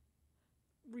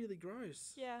really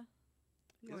gross. Yeah.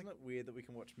 Isn't Like, it weird that we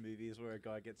can watch movies where a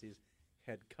guy gets his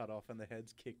head cut off and the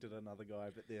head's kicked at another guy,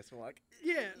 but this, we're like,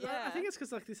 yeah, I Yeah. think it's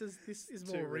because like this is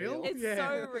Too more real. real. It's yeah.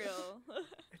 so real.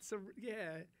 It's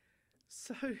yeah.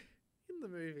 So in the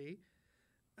movie,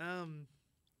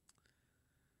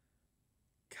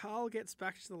 Carl gets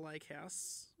back to the lake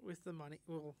house with the money.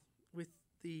 Well, with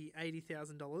the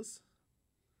 $80,000.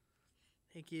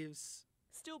 He gives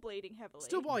Still bleeding heavily.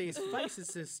 still by his face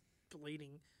is just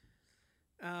bleeding.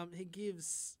 He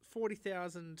gives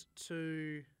 40,000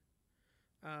 to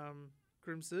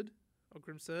Grimsard,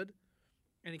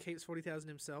 and he keeps 40,000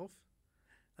 himself.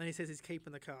 And he says he's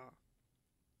keeping the car.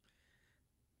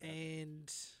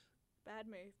 And Bad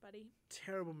move, buddy.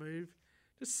 terrible move.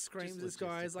 Just screams Just this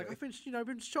guy. He's like, logistically. I've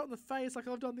been shot in the face. Like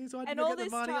I've done this. I And didn't all get the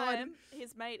this money. time,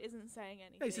 his mate isn't saying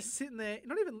anything. Yeah, he's just sitting there.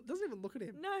 Doesn't even look at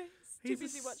him. No, he's too He's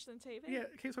busy just- watching TV. Yeah,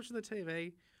 keeps watching the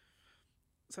TV.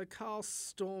 So Carl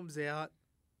storms out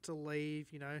to leave,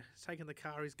 he's taking the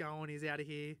car, he's going, he's out of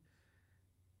here.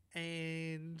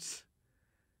 And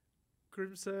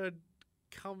Grimsard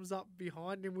comes up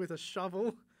behind him with a shovel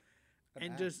an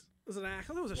and axe. just was an axe.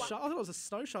 I thought it was a What? I thought it was a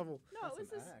snow shovel. No, That's it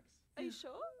was an this. axe. Are you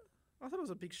sure? I thought it was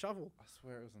a big shovel. I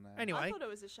swear it was an axe. Anyway, I thought it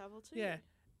was a shovel too. yeah.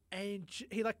 And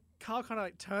Carl kind of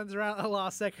like turns around at the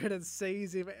last second and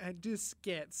sees him and just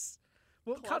gets,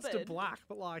 well, it cuts to Clobbered. black,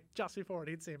 but like just before it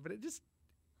hits him, but it just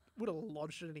would have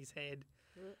lodged it in his head.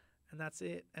 Ugh. And that's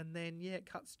it. And then, yeah, it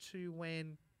cuts to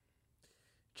when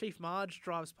Chief Marge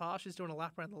drives past. She's doing a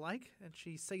lap around the lake and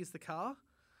she sees the car.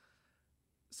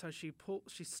 So she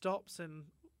stops and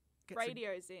gets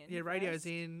Radio's in. yeah, radio's first.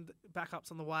 in,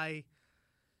 backup's on the way.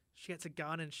 She gets a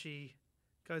gun and she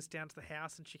goes down to the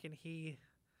house and she can hear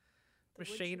The wood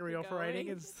machinery chipper operating.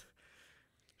 going. And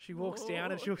she walks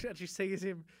down and she sees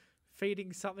him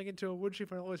feeding something into a wood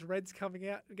chipper and all his red's coming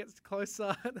out and gets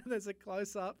closer. And then there's a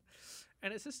close up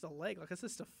and it's just a leg, like it's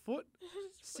just a foot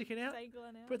sticking out.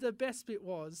 Dangling out. But the best bit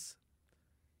was,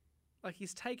 like,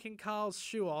 he's taken Carl's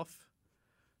shoe off,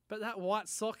 but that white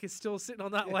sock is still sitting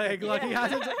on that leg. Like, he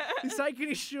hasn't, he's taking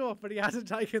his shoe off, but he hasn't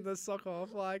taken the sock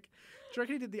off. Like, do you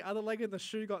reckon he did the other leg and the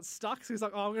shoe got stuck? So he's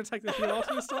like, oh, I'm going to take the shoe off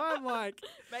this time. Like,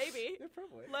 Maybe. Yeah,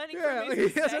 probably. Learning yeah, from like,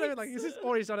 his he hasn't even, mistakes. like,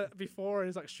 or he's done it before, and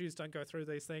he's like, shoes don't go through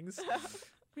these things.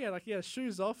 Yeah, like, yeah,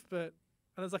 shoes off, but,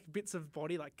 and there's like bits of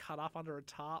body like cut up under a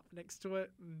tarp next to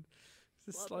it, and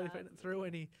he's just Love slowly that. putting it through,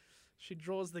 and she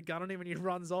draws the gun on him, and he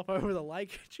runs off over the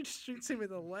lake. She just shoots him in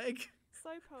the leg. So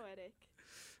poetic.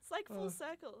 It's like full Oh,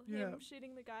 circle. yeah. Him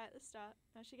shooting the guy at the start.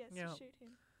 Now she gets Yeah. to shoot him.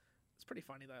 It's pretty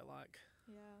funny though. Like,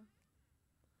 Yeah.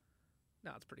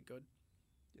 no, it's pretty good.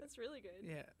 That's really good.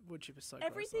 Yeah, wood chip is so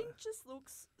Everything close, just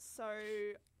looks so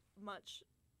much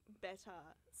better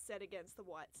set against the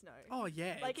white snow. though. Oh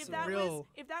yeah, Like it's if that real.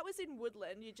 was in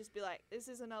Woodland, you'd just be like, this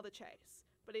is another chase.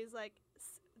 But he's like,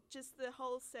 just the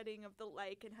whole setting of the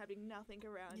lake and having nothing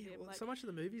around Yeah, him. well, Like, so much of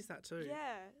the movie's that too.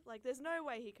 yeah, like there's no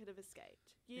way he could have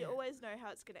escaped. You Yeah. always know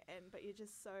how it's gonna end, but you're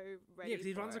just so ready. Yeah, because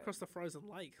he for runs it. across the frozen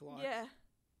lake. Like, Yeah,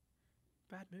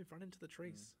 bad move, run into the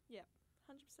trees.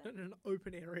 100%. Not in an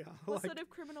open area. What like, sort of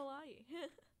criminal are you?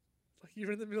 like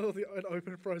you're in the middle of an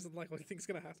open frozen lake. What do you think's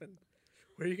gonna happen?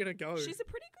 Where are you gonna go? She's a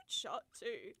pretty good shot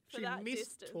too for she that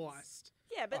missed distance. twice.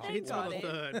 Yeah, but Oh, then She hits him on got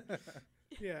the it. third.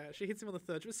 Yeah, she hits him on the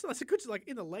third. It's a good, like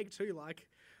in the leg too. Like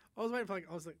I was waiting for, like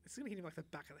I was like, it's gonna hit him like the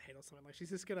back of the head or something. Like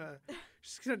she's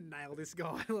gonna nail this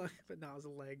guy. Like, but no, it was a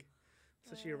leg.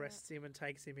 So she arrests him and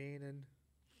takes him in, and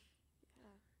Yeah.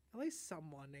 at least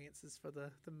someone answers for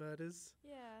the murders.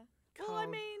 Yeah. Well, I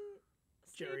Carl- mean,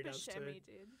 Jerry Steve does too. Buscemi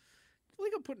did. Well,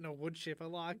 he got put in a wood chipper.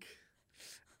 Like,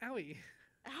 owie.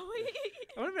 Owie.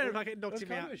 I would have if I could It knocked was him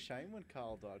kind out. of a shame when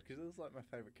Carl died because it was like my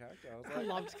favourite character. I was I like,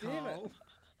 loved damn it. Carl.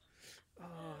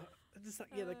 Oh, just like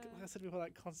like I said before,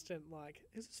 that constant like,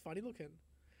 he's just funny looking.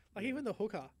 Like even the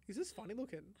hooker, he's just funny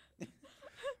looking.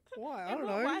 Why? I In don't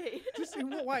what know. way? Just in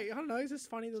what way? I don't know. He's just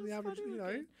funny than the Just average. funny You know,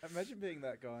 looking. Imagine being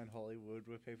that guy in Hollywood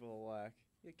where people are like,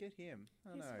 yeah, get him.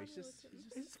 I He's know, he's funny just, looking.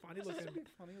 he's just funny he's just a looking. bit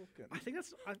funny looking. I think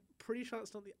that's. I'm pretty sure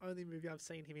it's not the only movie I've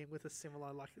seen him in with a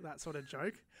similar like that sort of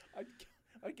joke.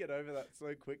 I'd get over that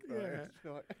so quick though. Yeah. I'd just be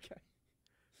like, okay.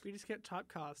 But you just get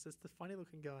typecast as the funny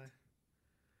looking guy.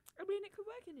 I mean, it could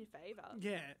work in your favour.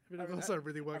 Yeah, but I it mean, also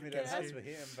really I worked mean, it against has you. for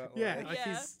him, but Yeah, like, like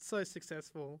Yeah. he's so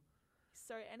successful.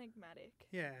 So enigmatic.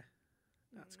 Yeah,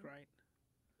 that's Mm. great.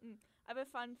 I have a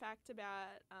fun fact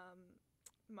about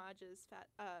Marge's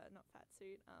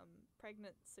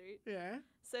pregnant suit. Yeah.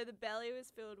 So the belly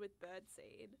was filled with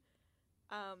birdseed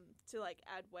to like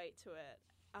add weight to it.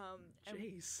 And,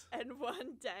 Jeez. and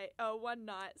one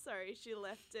night, she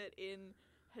left it in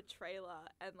her trailer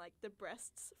and like the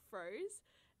breasts froze.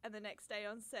 And the next day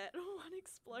on set, one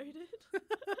exploded.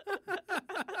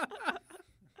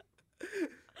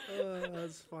 Oh,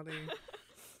 that's funny.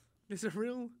 There's a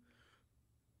real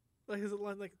there's a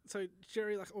line so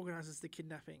Jerry like organizes the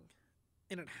kidnapping,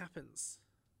 and it happens.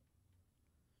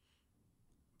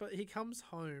 But he comes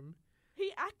home.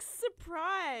 He acts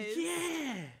surprised.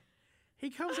 Yeah. He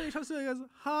comes and he comes to me and goes,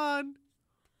 "Han,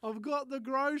 I've got the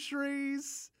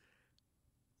groceries."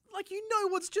 Like, you know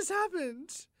what's just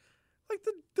happened. Like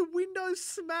the windows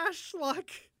smash.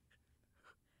 Like,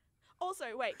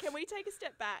 Also, wait, can we take a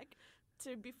step back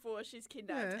to before she's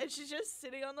kidnapped? Yeah. And she's just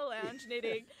sitting on the lounge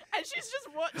knitting, and she's just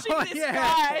watching Oh, this yeah.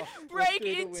 guy Oh, break look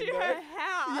through the into window. her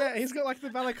house. yeah, he's got like the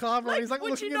balaclava on. He's like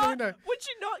would looking you in the window. Would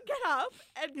you not get up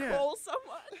and Yeah. call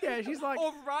someone? Yeah, she's like,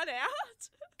 or run out?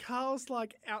 Carl's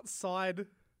like outside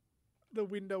the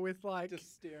window with like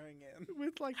just staring in.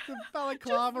 with like the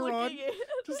balaclava Just on, looking in.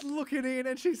 just looking in,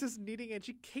 and she's just knitting, and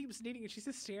she keeps knitting, and she's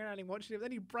just staring at him, watching him.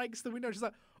 Then he breaks the window, and she's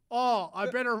like, "Oh, I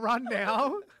better run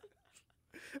now."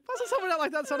 If I saw someone out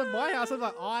like that side of my house, I'm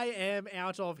like, "I am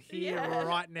out of here Yeah.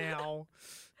 right now."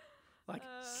 Like,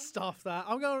 stuff that.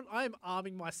 I am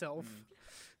arming myself.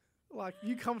 Like,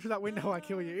 you come through that window, I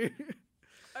kill you.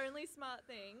 Only smart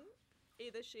thing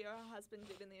either she or her husband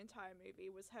did in the entire movie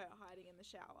was her hiding in the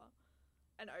shower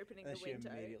and opening And the she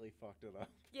window. immediately fucked it up.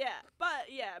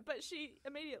 But she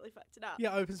immediately fucked it up.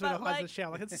 Yeah, opens the But, window, hides in like- the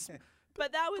shower. Like, it's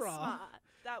But that was Bruh. smart.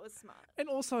 That was smart. And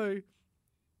also,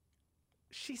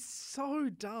 she's so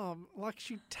dumb. Like,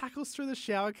 she tackles through the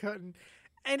shower curtain.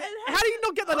 And how do you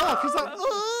not get that off? She's like,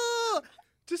 "Ugh!"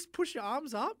 Just push your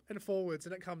arms up and forwards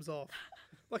and it comes off.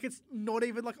 Like, it's not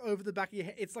even like over the back of your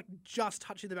head. It's like just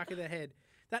touching the back of their head.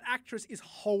 That actress is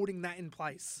holding that in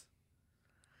place.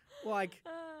 Like,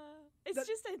 It's that-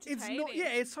 just it's entertaining. not,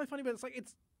 yeah, it's so funny, but it's like,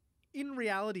 it's in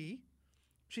reality,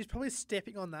 she's probably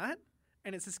stepping on that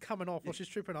and it's just coming off while she's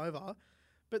tripping over.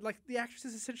 But like, the actress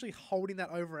is essentially holding that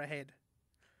over her head.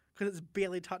 because it's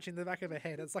barely touching the back of her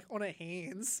head. It's like on her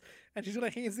hands, and she's got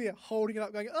her hands there holding it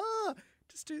up, going,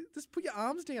 just put your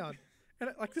arms down. And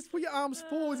just put your arms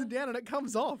forwards and down, and it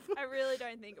comes off. I really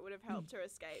don't think it would have helped her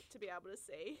escape to be able to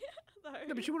see, though.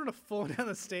 No, but she wouldn't have fallen down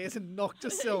the stairs and knocked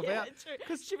herself yeah, out. true.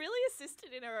 'Cause- She really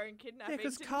assisted in her own kidnapping. Yeah,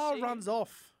 because didn't Carl she? runs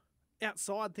off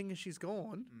outside thinking she's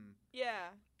gone, Mm. Yeah.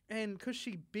 and because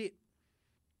she bit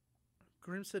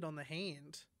Grimsted on the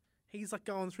hand, he's like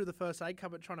going through the first aid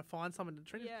cupboard trying to find someone to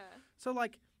treat. Yeah. So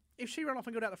like, if she ran off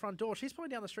and got out the front door, she's probably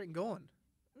down the street and gone.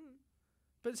 Mm.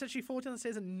 But instead she falls down the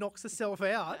stairs and knocks herself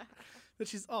out. That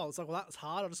she's it's like, well, that was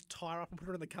hard. I'll just tie her up and put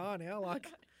her in the car now. Like,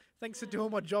 thanks for doing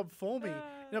my job for me.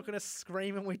 You're not going to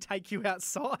scream when we take you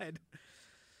outside.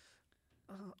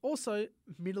 Also,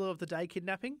 middle of the day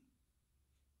kidnapping.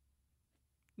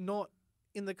 Not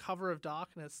in the cover of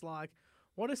darkness. Like,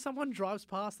 what if someone drives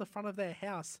past the front of their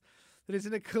house that is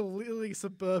in a clearly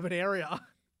suburban area?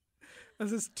 And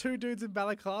there's two dudes in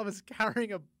balaclavas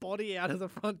carrying a body out of the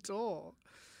front door.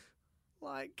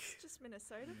 Like, Just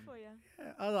Minnesota for you.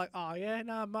 yeah, I was like, oh yeah,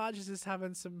 no, Marge is just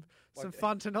having some Like-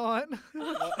 fun tonight.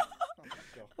 Oh my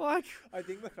God. Like, I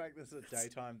think the fact that it's at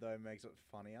daytime though makes it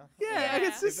funnier. yeah, Yeah.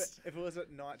 it's If just. it was at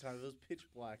nighttime, if it was pitch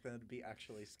black, then it'd be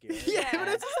actually scary. Yeah, but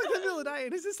Yeah. it's just like the middle of the day,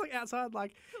 and it's just like outside,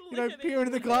 like, you know, Look at peering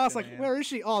in the it. glass, Looking like, in. where is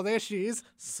she? Oh, there she is.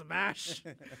 Smash.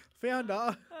 Found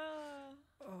her. Ah.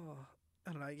 Oh,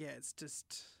 I don't know. Yeah, it's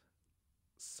just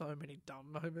so many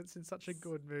dumb moments in such a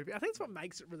good movie. I think it's what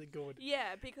makes it really good.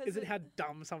 Yeah, because Is it how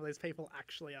dumb some of these people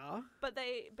actually are? but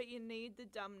you need the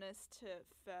dumbness to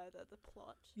further the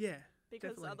plot, Yeah,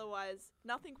 because definitely. otherwise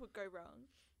nothing would go wrong,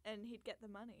 and he'd get the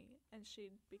money and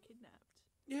she'd be kidnapped.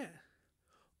 yeah.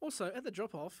 Also, at the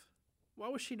drop off, why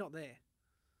was she not there?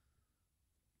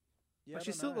 Yeah, Like, I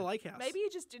she's don't still at the know. lake house. Maybe he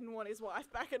just didn't want his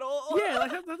wife back at all. Yeah,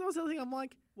 like that was the other thing. I'm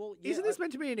like, Well, yeah, isn't this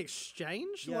meant to be an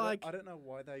exchange? Yeah, like, I don't know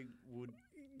why they would.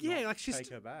 yeah, not like she's take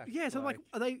her back. yeah. So I'm like,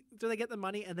 do they get the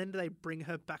money and then do they bring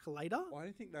her back later? well, I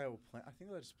don't think they were. I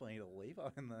think they were just planning to leave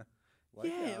her in the. Lake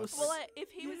Yeah, it house. was- Well,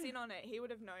 if he was Yeah. in on it, he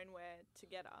would have known where to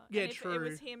get her. Yeah, and if true. it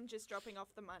was him just dropping off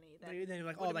the money, then Then you're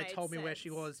like, would've oh, they made told me where she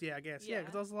sense. was. Yeah, I guess. Yeah, Yeah.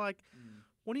 because I was like, Mm,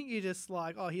 why don't you just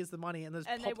like, oh, here's the money and then just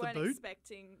and they pop the weren't boot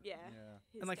expecting, yeah.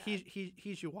 his and like, dad.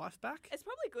 here's your wife back. It's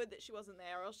probably good that she wasn't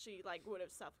there, or else she like would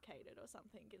have suffocated or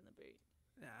something in the boot.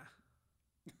 Nah,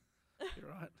 you're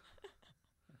right.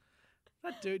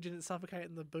 That dude didn't suffocate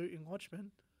in the boot in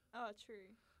Watchmen. Oh, true.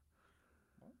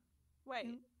 What? Wait,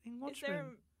 In is Watchmen, there?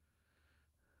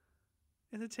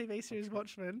 in the TV series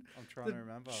Watchmen, I'm trying the to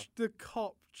remember. the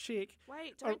cop chick.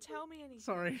 Wait, Oh, don't tell me anything.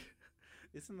 Sorry,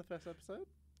 Is in the first episode?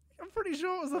 I'm pretty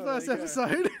sure it was the Oh, there first you go.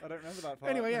 episode. I don't remember that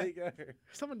part. Anyway, yeah. There you go.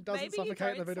 Someone doesn't Maybe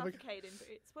suffocate you in the don't boot of a. suffocate in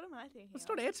boots. What am I thinking? It's of?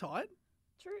 not airtight.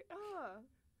 True. Oh.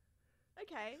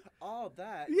 Okay. Oh,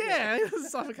 that. Yeah,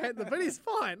 suffocate in the boot. He's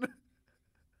fine.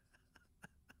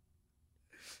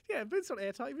 Yeah, boot's not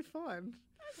airtight. You'll be fine.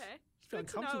 Okay. Just feel Good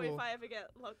to know uncomfortable. if I ever get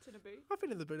locked in a boot. I've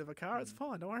been in the boot of a car. It's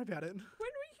fine. Don't worry about it. When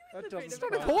were you in That the boot doesn't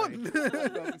of a not car? surprise me. important.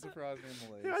 That doesn't surprise me in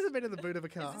the least. Who hasn't been in the boot of a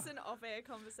car? Is this an off-air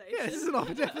conversation? Yeah, this is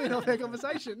definitely an off-air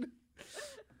conversation.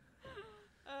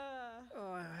 Uh,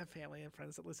 Oh, I have family and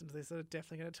friends that listen to this that are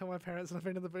definitely going to tell my parents that I've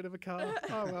been in the boot of a car.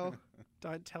 Oh, well,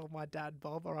 don't tell my dad,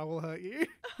 Bob, or I will hurt you.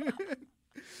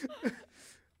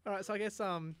 All right, so I guess,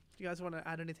 do you guys want to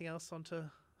add anything else onto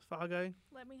Fargo?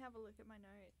 let me have a look at my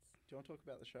notes. Do you want to talk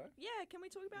about the show? Yeah, can we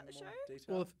talk about the In more show?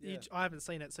 detail? Well, if yeah. I haven't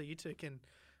seen it, so you two can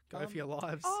go for your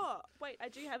lives. Oh, wait, I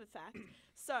do have a fact.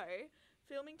 So,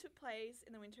 filming took place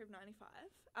in the winter of 95,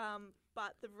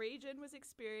 but the region was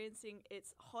experiencing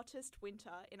its hottest winter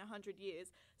in 100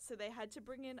 years, so they had to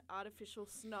bring in artificial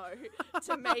snow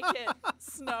to make it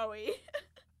snowy.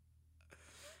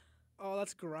 Oh,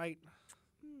 that's great.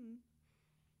 Hmm.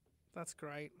 That's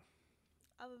great.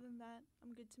 Other than that,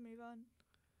 I'm good to move on.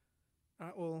 All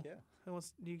right, well, Yeah. who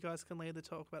wants, you guys can lead the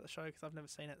talk about the show because I've never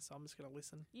seen it, so I'm just going to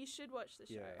listen. You should watch the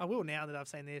show. Yeah. I will now that I've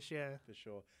seen this, yeah. For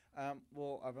sure.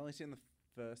 Well, I've only seen the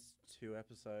first 2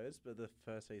 episodes, but the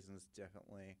first season is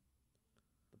definitely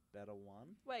the better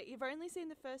one. Wait, you've only seen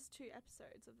the first 2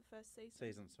 episodes of the first season?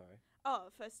 Season, sorry. Oh,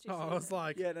 first 2 Oh, seasons. I was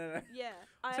like, Yeah, no. Yeah.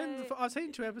 I've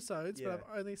seen 2 episodes, Yeah. but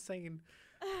I've only seen.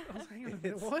 I was hanging on a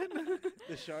minute, It's- what?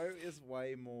 The show is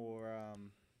way more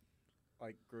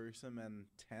like gruesome and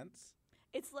tense.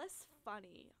 It's less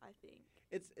funny, I think.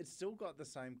 It's still got the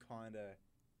same kind of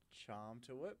charm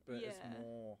to it, but it's Yeah.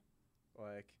 more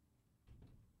like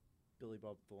Billy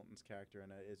Bob Thornton's character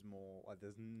in it is more like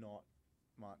there's not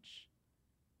much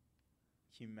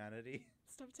humanity.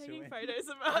 Stop to taking it. photos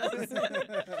of us.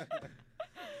 But,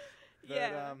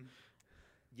 Yeah.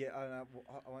 Yeah,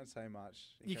 I won't say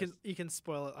much. in You case- can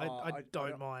spoil it. I Oh,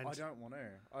 don't mind. I don't want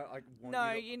to. I want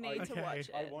No, you, you need to Okay. watch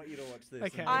it. I want you to watch this.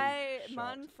 Okay. And be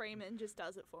Martin shocked. Freeman just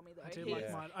does it for me though. I do He's- like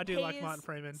Yeah. Martin. I do he like Martin is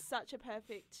Freeman. Such a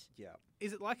perfect. Yeah.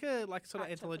 Is it like a sort of actor for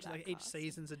anthology? that Like each cast.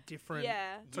 season's a different,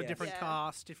 Yeah. so Yes. different Yeah.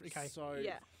 cast, different. Okay. So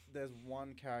Yeah. there's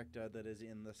one character that is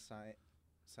in the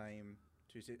same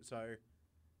two seasons. So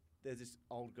there's this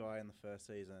old guy in the first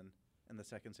season, and the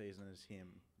second season is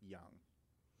him young.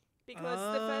 Because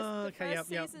Ah, the okay,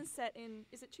 first yep. season's set in,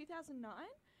 is it 2009?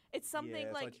 It's something Yeah,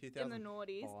 it's like like in the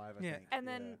noughties. 2005, I Yeah. think. And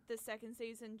then the second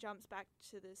season jumps back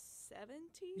to the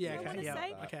 70s, Yeah. I Okay. want to Yeah.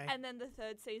 say. Okay. And then the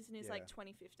third season is like Yeah.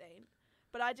 2015.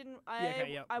 But I didn't,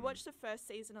 okay, yep. I watched the first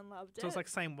season and loved it. So it's like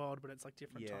same world, but it's like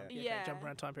different Yeah. time. Yeah. Okay, jump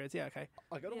around time periods. Yeah. Okay.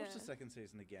 I got to watch the Yeah. second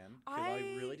season again because I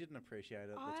really I- didn't appreciate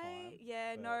it at the time.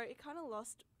 Yeah, but- no, it kind of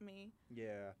lost me.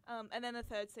 Yeah. And then the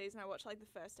third season, I watched like the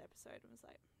first episode and was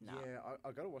like, no. Yeah,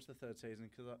 I got to watch the third season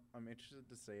because I'm interested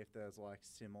to see if there's like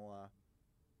similar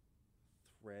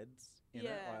threads in it.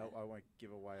 Yeah. I won't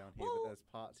give away on here, Well- but there's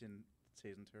parts in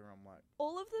season 2 where I'm like,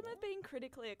 All of them What? have been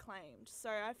critically acclaimed, so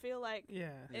I feel like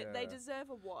Yeah. they Yeah. deserve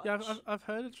a watch. Yeah. I've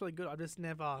heard it's really good. I've just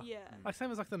never. Yeah, Like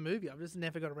same as like the movie. I've just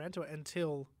never got around to it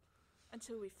until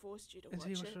until we forced you to until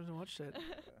you watch it. watched it.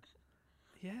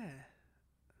 Yeah.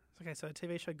 Okay, so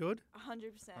TV show good.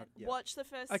 100%. Yeah. Watch the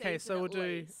first Okay, season so we'll at do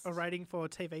least. a rating for a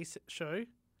TV show.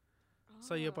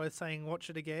 So you're Oh. both saying watch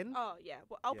it again, Oh, yeah.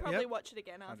 Well, I'll Yeah. probably Yep. watch it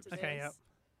again after 100%. this. Okay, yep.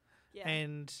 Yeah.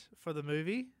 and for the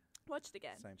movie, watch it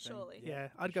again, Same thing. surely. yeah,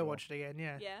 for I'd go sure. watch it again.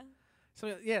 Yeah. Yeah.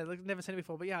 So yeah, like never seen it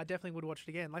before, but yeah, I definitely would watch it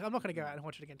again. Like I'm not going to go out and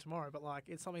watch it again tomorrow, but like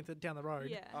it's something that down the road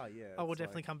Yeah. Oh yeah. I will it's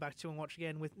definitely like- come back to and watch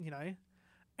again with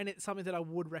and it's something that I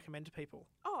would recommend to people.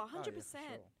 Oh, Oh, yeah, for 100%.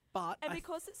 sure. But And I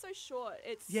because it's so short,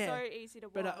 it's Yeah, so easy to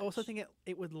watch. but I also think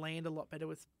it would land a lot better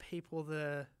with people that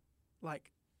are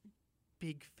like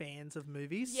big fans of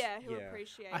movies. yeah, who Yeah.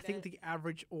 appreciate I think it. the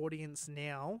average audience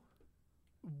now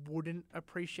wouldn't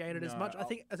appreciate it as No, much. I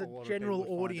think as a a lot of general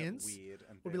people would find it audience weird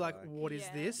and would be like, like, "What is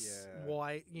Yeah. this? Yeah.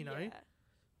 Why?" Yeah.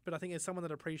 But I think as someone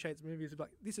that appreciates movies, would be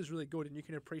like, "This is really good," and you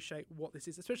can appreciate what this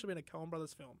is, especially in a Coen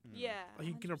Brothers film. Yeah. Like,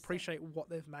 you can 100%. appreciate what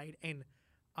they've made and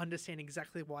understand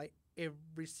exactly why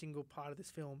every single part of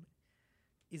this film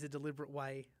is a deliberate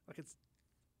way. Like it's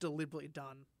deliberately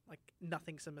done. Like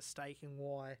nothing's a mistake in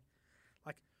why.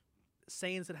 Like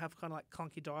scenes that have kind of like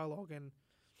clunky dialogue and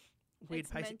weird It's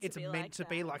pacing. meant to It's be meant like to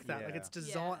be that. like that. Like Yeah. it's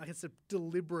designed. Yeah. Like it's a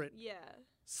deliberate Yeah.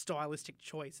 stylistic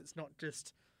choice. It's not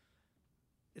just.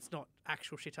 It's not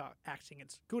actual shit acting.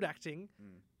 It's good acting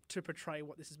Mm. to portray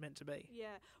what this is meant to be.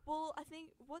 Yeah. Well, I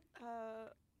think what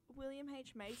William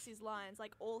H. Macy's lines,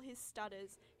 like all his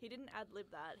stutters, he didn't ad lib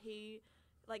that.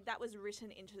 That was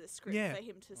written into the script Yeah. for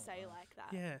him to say wow. like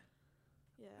that. Yeah,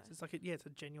 Yeah. it's like it's a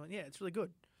genuine. Yeah, it's really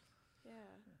good. Yeah.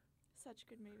 Such a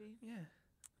good movie. Yeah.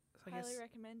 So I Highly guess,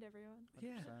 recommend everyone.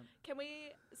 yeah. 100%. Can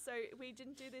we? So we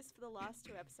didn't do this for the last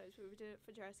two episodes, but we did it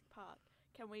for Jurassic Park.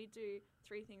 Can we do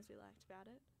 3 things we liked about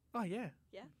it? Oh yeah.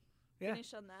 Yeah? Yeah.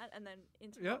 Finish on that, and then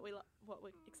into Yep. what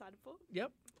we're excited for.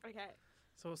 Yep. Okay.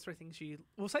 So what's 3 things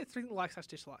we'll say 3 things like /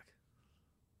 dislike.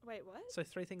 Wait, what? So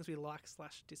 3 things we like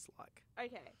 / dislike.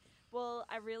 Okay. Well,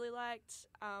 I really liked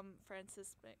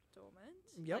Frances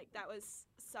McDormand. Yep. Like that was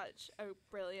such a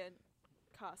brilliant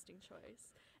casting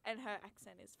choice, and her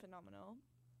accent is phenomenal.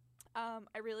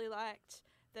 I really liked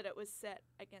that it was set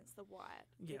against the white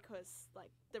Yep. because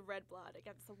like the red blood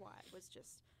against the white was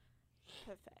just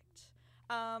perfect.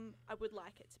 I would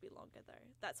like it to be longer though.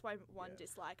 That's my one Yeah.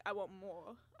 dislike. I want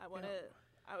more. I want to.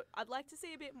 I'd like to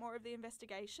see a bit more of the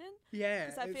investigation. Yeah.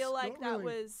 Because I feel like that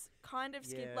was kind of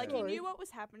skip. Yeah. Like you Sorry. knew what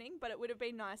was happening, but it would have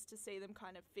been nice to see them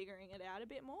kind of figuring it out a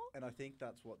bit more. And I think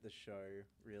that's what the show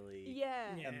really.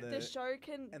 Yeah, Yeah. And the show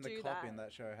can and do the cop that. in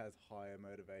that show has higher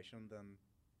motivation than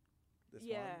this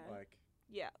Yeah. one. Like,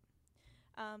 Yeah.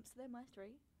 So they're my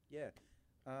 3. yeah.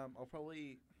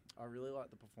 I really like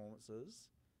the performances.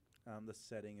 The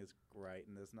setting is great,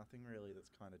 and there's nothing really that's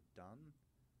kind of done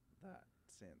that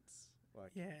since.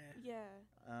 Like, Yeah.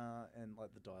 Yeah. and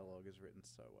like the dialogue is written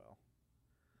so well.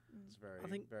 Mm. It's very, I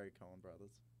think- very Coen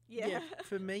Brothers. Yeah.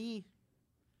 For me,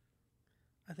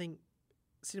 I think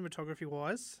cinematography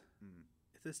wise, Mm.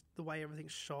 this the way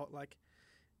everything's shot, like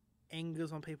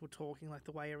angles on people talking, like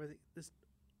the way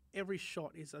every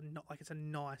shot is it's a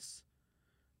nice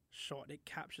shot. It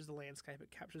captures the landscape.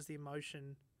 It captures the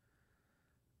emotion.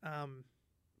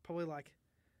 Probably like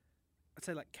I'd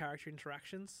say like character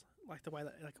interactions, like the way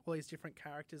that like all these different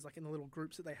characters, like in the little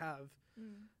groups that they have,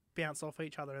 Mm. bounce off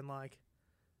each other and like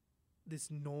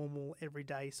this normal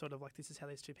everyday sort of like this is how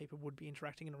these 2 people would be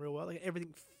interacting in the real world. Like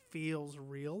everything feels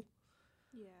real.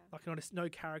 Yeah. Like no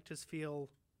characters feel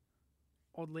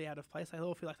oddly out of place. They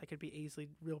all feel like they could be easily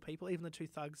real people. Even the two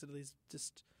thugs that are these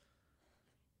just.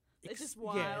 They're just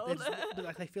Yeah, wild.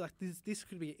 like they feel like this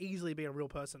could be easily be a real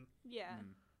person. Yeah.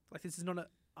 Mm. Like this is not an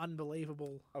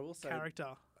unbelievable I will say, character.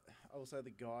 the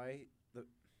guy,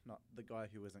 not the guy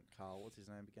who isn't Carl. What's his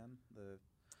name again? The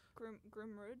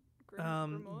Grimrud.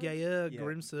 Geir Yeah.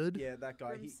 Grimsud, yeah, that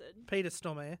guy. Grimsud. Peter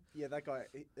Stormare. Yeah, that guy.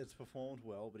 It's performed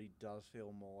well, but he does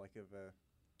feel more like of a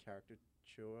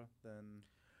caricature than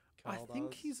Carl I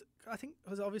think does. he's. I think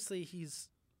because obviously he's.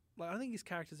 Like I think his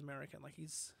character's American. Like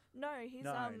he's. No, he's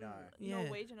No, no. Yeah.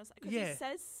 Norwegian or something. Because Yeah. he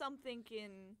says something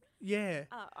in. Yeah.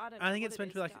 I don't know. I think what it's it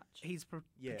meant to be is, like Dutch. he's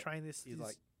Yeah, portraying this. He's this-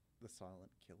 like the silent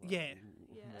killer. Yeah.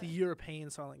 Ooh. Yeah. the European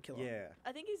silent killer. Yeah.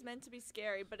 I think he's meant to be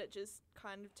scary, but it just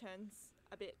kind of turns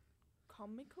a bit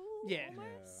comical. Yeah.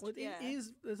 Almost. Well, it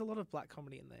is. There's a lot of black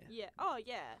comedy in there. Yeah. Oh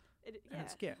yeah. It, And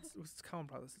yeah. it's Coen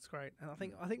Brothers. It's great. And I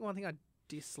think one thing I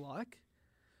dislike.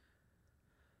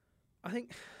 I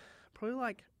think probably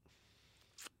like.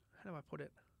 How do I put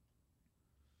it?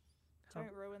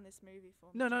 Don't ruin this movie for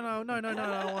me. No,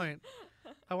 Jake.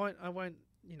 I won't.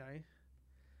 You know.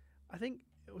 I think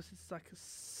it was just like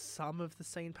some of the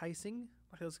scene pacing.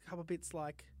 Like there was a couple bits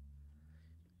like.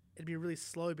 It'd be a really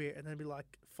slow bit, and then it'd be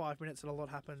like 5 minutes, and a lot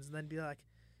happens, and then be like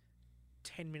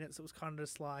 10 minutes. It was kind of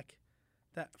just like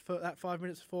that. That 5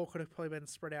 minutes before could have probably been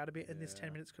spread out a bit, and this 10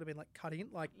 Yeah. minutes could have been like cut in.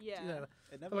 Like Yeah. you know,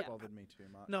 It never Like- bothered me too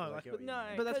much. No, but I like, get but- what you no,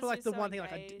 mean. but that's Because for like you're the so one thing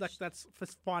like engaged. that's for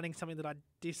finding something that I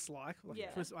dislike. Like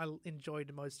Yeah. first, I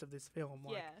enjoyed most of this film.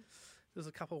 Like Yeah. there's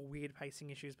a couple of weird pacing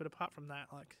issues, but apart from that,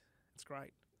 like it's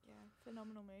great. Yeah.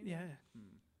 Phenomenal movie. Yeah,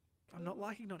 Hmm. I'm not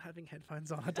liking not having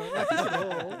headphones on. I don't like it at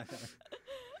all.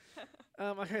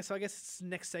 Okay, so I guess it's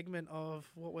next segment of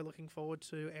what we're looking forward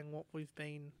to and what we've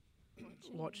been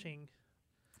watching.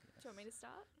 Do you want me to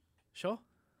start? Sure,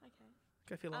 Okay.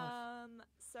 go for your life.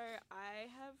 So I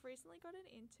have recently gotten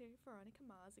into Veronica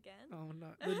Mars again. Oh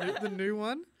no, the new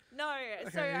one. No, so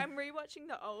Okay. I'm rewatching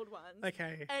the old ones.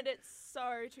 Okay. And it's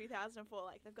so 2004.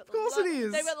 Like they've got Of course it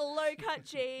is. They've got the low cut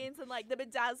jeans and like the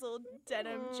bedazzled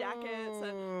denim jackets,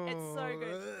 and it's so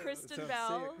good. Kristen sounds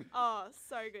Bell, sick. oh,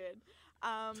 so good.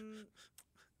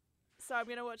 So I'm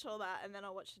gonna watch all that, and then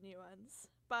I'll watch the new ones.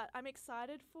 But I'm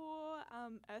excited for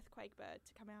Earthquake Bird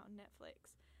to come out on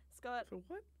Netflix. It's got For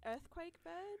what? Earthquake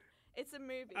Bird. It's a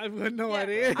movie. I've got no Yeah,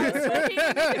 idea. I was talking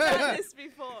to Nick about this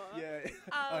before. Yeah,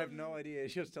 I have no Um, idea.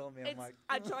 She was telling me, I'm It's, like,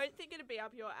 I don't think it'd be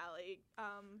up your alley,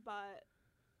 but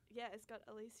yeah, it's got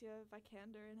Alicia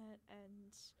Vikander in it,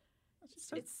 and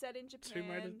So- it's set in Tomb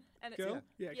Raider Japan, and it's Girl?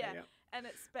 Yeah, okay, yeah. yeah. and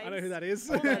it's based. I know who that is.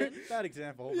 on- bad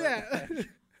example. But Yeah.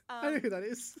 I know um, who that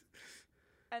is.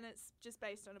 and it's just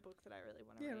based on a book that I really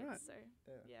want to Yeah, read. right. So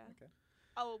yeah, Okay.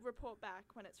 I'll report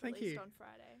back when it's Thank released you. on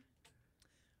Friday.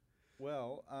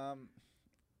 Well,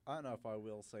 I don't know if I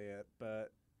will see it,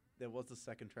 but there was a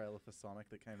second trailer for Sonic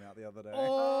that came out the other day.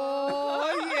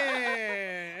 Oh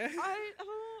yeah!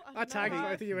 I don't tagged know how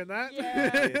both of you in that.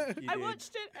 Yeah. You I did.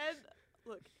 watched it and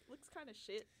look, looks kind of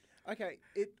shit. Okay,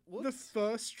 it The looks.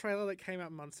 first trailer that came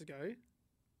out months ago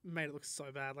made it look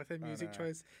so bad. Like the music know.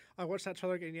 choice. I watched that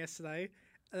trailer again yesterday,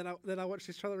 and then I watched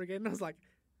this trailer again, and I was like,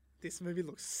 "This movie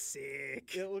looks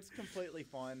sick." It looks completely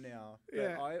fine now. But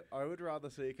Yeah. I would rather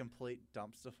see a complete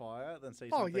dumpster fire than see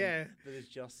Oh, something yeah. that is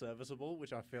just serviceable,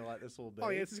 which I feel like this will be. Oh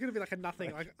yeah, this is gonna be like a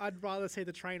nothing. Like I'd rather see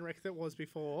the train wreck that was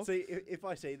before. See, if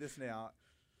I see this now,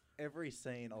 every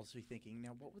scene I'll just be thinking,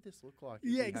 now what would this look like? if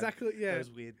Yeah, he had exactly. Yeah,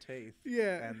 Those weird teeth.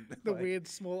 yeah. And The like, weird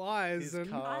small eyes his and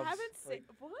car- I Carbs, haven't seen like-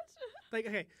 what? like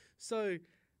okay, so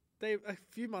they a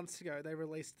few months ago they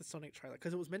released the Sonic trailer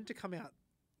because it was meant to come out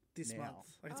this Now.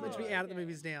 month. Like it's meant to be Oh, out at the okay.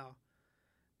 movies now,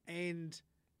 and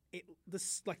the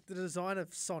design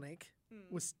of Sonic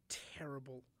was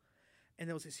terrible, and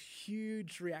there was this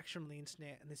huge reaction on the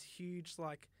internet and this huge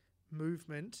like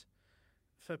movement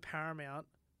for Paramount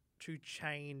to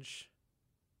change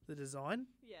the design.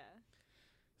 Yeah.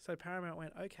 So Paramount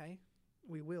went, okay,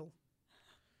 we will.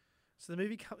 So the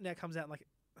movie now comes out in like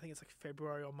I think it's like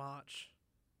February or March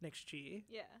next year,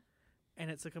 Yeah. and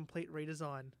it's a complete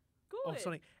redesign Good. of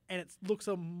Sonic, and it looks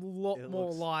a lot It more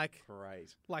looks like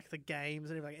Great. the games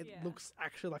and everything. It Yeah. looks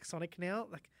actually like Sonic now.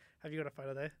 Like, have you got a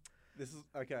photo there? This is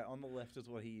okay. On the left is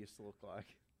what he used to look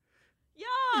like. Yeah.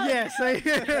 Yeah, see, He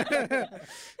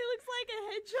looks like a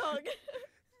hedgehog.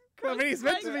 I mean, he's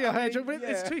meant to be a I mean, hedgehog, but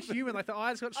it's yeah. too human. Like the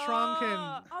eyes got shrunk and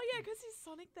Oh yeah, because he's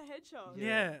Sonic the Hedgehog.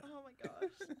 yeah. Oh my gosh.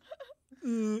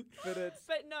 But it's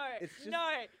But no, It's just- no,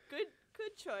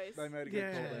 good choice. they made a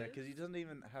good call Yeah. there because he doesn't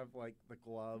even have like the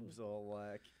gloves or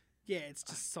like. Yeah, it's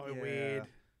just so Yeah. weird.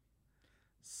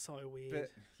 So weird. But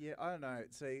yeah, I don't know.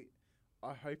 See,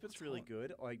 I hope it's What's really hot?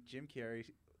 good. Like Jim Carrey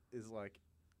is like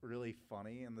really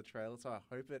funny in the trailer, so I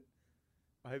hope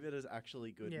it is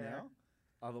actually good Yeah. now.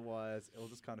 Otherwise, it'll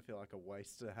just kind of feel like a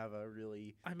waste to have a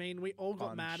really. I mean, we all got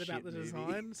Fun mad about shit the movie.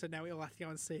 design, so now we all have to go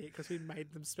and see it because we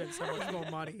made them spend so much more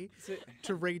money So-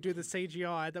 to redo the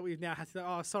CGI that we now have to.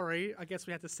 Oh, sorry, I guess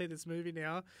we have to see this movie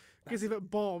now because if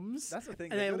it bombs That's the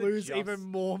thing. and they they've gotta lose just- even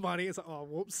more money, it's like, oh,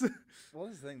 whoops. Well,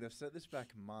 that's the thing. They've set this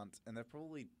back months, and they've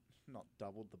probably not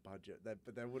doubled the budget, but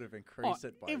they would have Oh, increased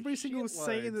it by every single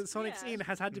scene that shitloads. Sonic's Yeah. in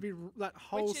has had to be that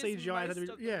whole Which is CGI had to most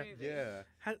be of the yeah. movie. Yeah,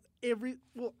 Had every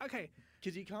well, okay,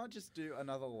 because you can't just do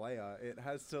another layer. It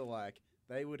has to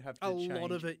they would have to a change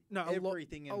lot of it. No,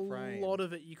 everything in a frame. lot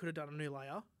of it you could have done a new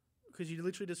layer because you'd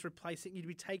literally just replace it. You'd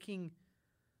be taking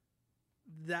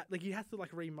that like you have to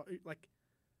like like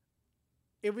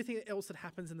everything else that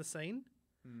happens in the scene.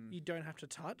 Hmm. You don't have to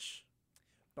touch.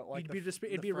 But like you'd be just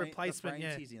it'd be a replacement. The Yeah,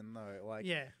 frames he's in though, like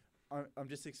yeah. I'm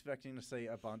just expecting to see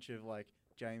a bunch of like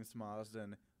James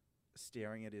Marsden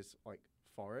staring at his like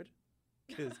forehead,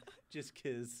 because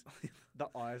the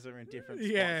eyes are in different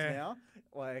spots Yeah. now.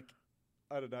 Like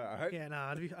I don't know. I hope Yeah, no,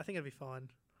 I think it'd be fine.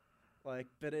 like,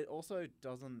 but it also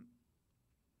doesn't.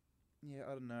 Yeah,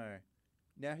 I don't know.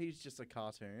 Now he's just a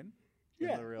cartoon in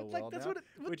the real it's like, world that's now, what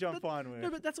it, which I'm fine with. No,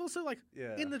 but that's also like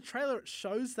yeah, in the trailer it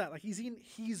shows that like he's in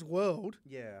his world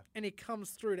yeah, and he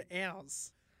comes through to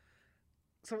ours.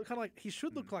 So it kind of like he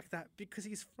should look like that because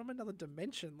he's from another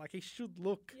dimension. Like he should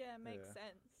look Yeah, makes Yeah.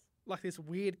 sense. like this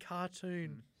weird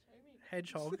cartoon Show me.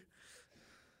 hedgehog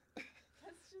That's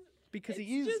just, because it's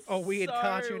he is just a weird so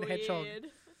cartoon hedgehog. weird.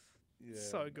 yeah.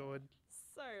 So good.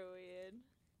 So weird.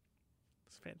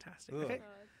 It's fantastic. Ugh. Okay,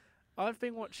 God. I've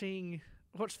been watched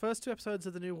first 2 episodes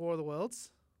of the new War of the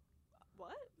Worlds.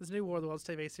 What? There's a new War of the Worlds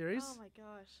TV series. Oh my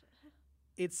gosh.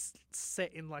 It's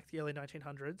set in like the early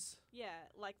 1900s. Yeah,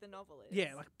 like the novel is.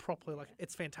 Yeah, like properly, like Yeah.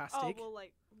 it's fantastic. Oh well,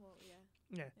 yeah.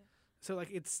 Yeah. So like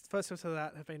it's first episode of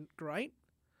that have been great.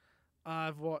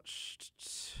 I've watched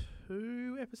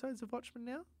 2 episodes of Watchmen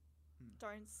now.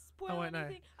 Don't spoil wait, no.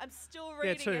 anything. I'm still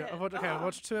reading Yeah, 2. it. I've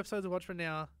watched 2 episodes of Watchmen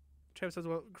now. 2 episodes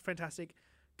were fantastic.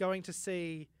 Going to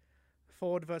see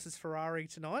Ford versus Ferrari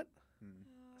tonight.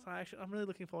 Hmm. So I'm really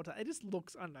looking forward to it. It just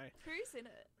looks, I don't know, Who's in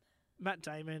it? Matt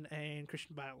Damon and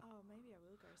Christian Bale. Oh, maybe I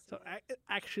will go see So it. it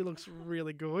actually looks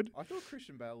really good. I thought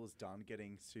Christian Bale was done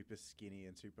getting super skinny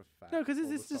and super fat. No, because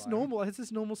all it's the just time. normal. It's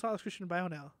just normal size Christian Bale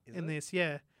now Is in it? this.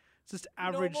 Yeah, it's just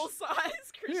average. Normal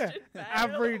size Christian Bale.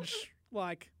 Average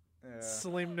like Yeah.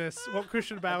 slimness. What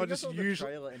Christian I Bale think I just saw the usually.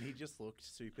 trailer and he just looked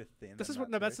super thin. This in is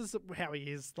what that that's too. just how he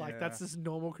is. Like Yeah. that's just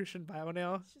normal Christian Bale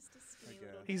now. It's just a skinny Okay.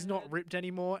 little He's not head. ripped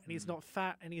anymore, and he's Mm. not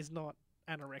fat, and he's not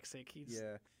anorexic. He's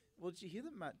Yeah. Well, did you hear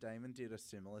that Matt Damon did a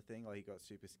similar thing? Like he got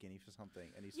super skinny for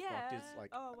something, and he's Yeah. fucked his like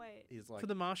Oh wait. his like for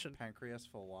The Martian. pancreas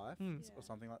for life Hmm. Yeah. or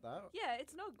something like that. Yeah,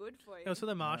 it's not good for you. It was for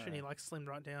The Martian. He Yeah. like slimmed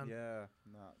right down. Yeah,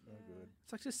 no Yeah. good.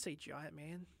 It's like just CGI it,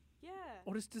 man. Yeah.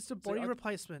 Or just a body I-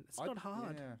 replacement. It's I- not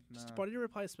hard. Yeah, Just nah. body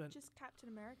replacement. Just Captain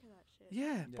America that shit.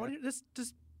 Yeah, Yeah. body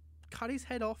just cut his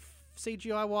head off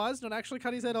CGI wise, not actually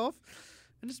cut his head off,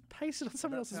 and just paste it on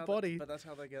someone That's else's how body. but that's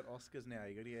how they get Oscars now.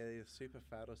 You got to get either super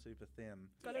fat or super thin.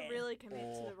 Got to Yeah. really commit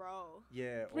to Or- the role.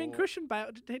 Yeah. I mean, or- Christian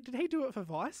Bale did he do it for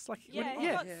Vice? Like when Yeah, he- he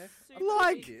yeah. got Yeah. super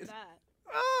Like- big for that.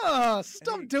 Ah,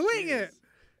 stop Any doing it. excuse.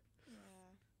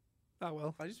 Yeah. Oh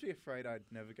well. I'd just be afraid I'd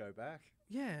never go back,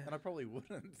 Yeah. and I probably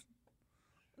wouldn't.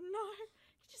 No, you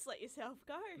just let yourself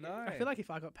go. No. I feel like if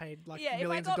I got paid like Yeah, if I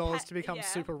millions got of dollars pa- to become yeah.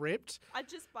 super ripped, I'd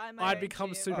just buy my I'd own become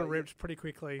gym. super Oh, yeah. ripped pretty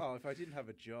quickly. Oh, if I didn't have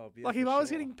a job, yeah, like for if I was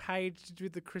sure. getting paid to do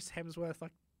the Chris Hemsworth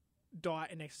like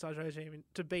diet and exercise regime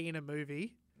to be in a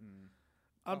movie, Mm.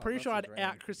 I'm Oh, pretty that's sure a I'd dream.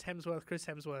 out Chris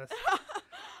Hemsworth.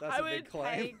 That's I a would big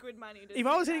claim. pay good money to If do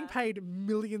I was getting that. paid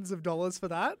millions of dollars for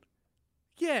that,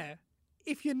 yeah.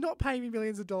 If you're not paying me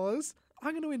millions of dollars,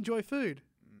 I'm going to enjoy food.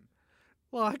 Mm.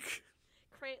 Like,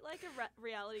 Create like a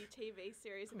reality TV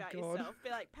series Oh, about God. yourself. Be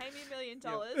like, pay me $1 million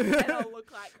Yep. and I'll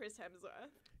look like Chris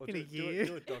Hemsworth. Or In a do year.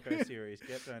 Do a doco series.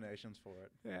 Get donations for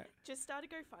it. yeah. Just start a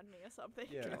GoFundMe or something.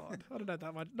 Yeah. God, I don't know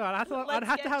that much. No, I'd have to, I'd Let's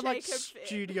have to get have like Jacob fit.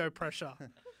 studio pressure.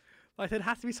 Like, there'd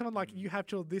have to be someone like, you have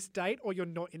till this date or you're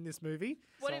not in this movie.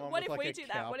 What if, Someone what with, if like, we a do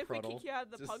that? cow What if we throttle. kick you out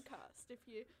of the Just- podcast? If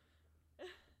you,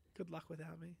 Good luck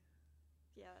without me.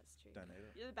 yeah, that's true. Don't need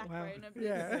it. You're the Wow. backbone of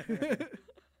this.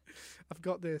 Yeah. I've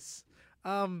got this.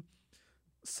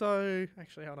 So,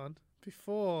 actually, hold on.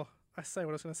 Before I say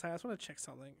what I was going to say, I just want to check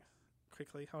something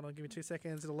quickly. Hold on, give me 2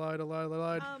 seconds. It'll load.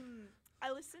 I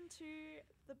listened to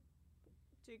the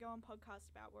Do Go On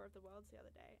podcast about War of the Worlds the other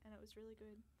day, and it was really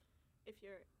good. If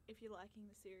you're liking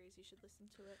the series, you should listen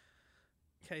to it.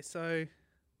 Okay, so,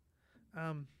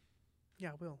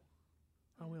 yeah, I will.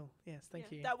 I will. Yes, thank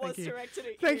Yeah, you. That was Thank you. directed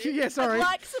at you. Thank you. Yeah, sorry. I'd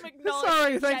like some acknowledgement.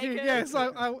 Sorry, thank you. Jacob. Yes,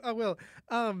 I will.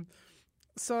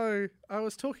 So I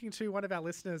was talking to one of our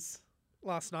listeners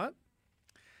last night.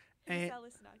 Who's And our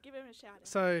listener? Give him a shout out.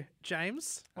 so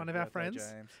James, one of Happy our birthday,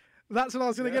 friends. James. That's what I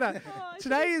was going to Yeah. get at. Oh, it's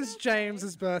Today his is birthday.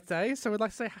 James's birthday, so we'd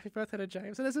like to say happy birthday to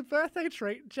James. And as a birthday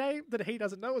treat, James, that he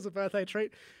doesn't know was a birthday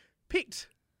treat, picked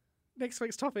next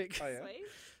week's topic. Oh, yeah. Sweet.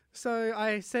 So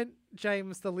I sent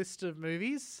James the list of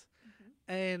movies,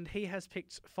 and he has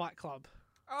picked Fight Club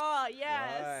Oh,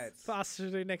 yes. Right. for us to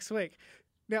do next week.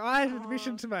 Now, I have an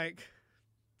admission Oh. to make.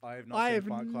 I have not I seen have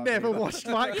Fight Club never either. watched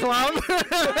Fight You Club.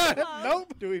 Fight Club?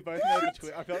 Nope. Do we both know the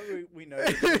twist? I feel like we know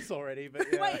the twist already, but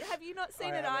yeah. Wait, have you not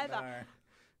seen I it haven't, either? no.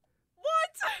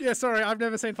 What? Yeah, sorry, I've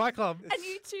never seen Fight Club. And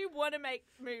you two want to make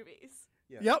movies.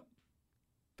 Yeah. Yep.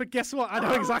 But guess what? I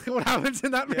know exactly what happens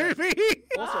in that Yeah. movie.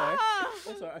 Also, Ah!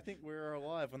 I think we were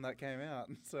alive when that came out.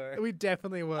 So We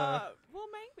definitely were. Well,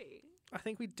 maybe. I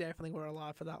think we definitely were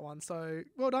alive for that one. So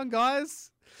well done,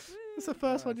 guys. It's the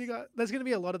first one you Nice. got. There's going to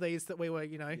be a lot of these that we were,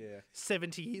 yeah,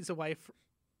 70 years away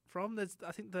from. There's,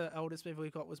 I think the oldest movie we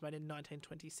got was made in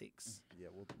 1926. yeah,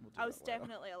 we'll do I was that later.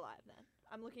 definitely alive then.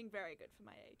 I'm looking very good for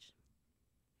my age.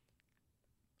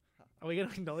 Are we going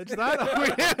to acknowledge that?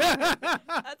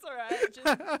 That's all right.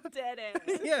 Just dead air.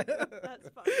 yeah. That's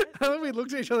fine. And then we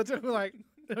looked at each other too, we're like,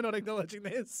 we're not acknowledging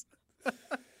this.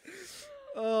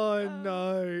 Oh,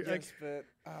 no. Yes, but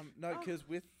no, Oh. because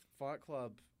with Fight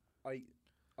Club, I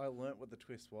learnt what the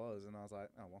twist was, and I was like,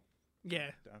 oh well,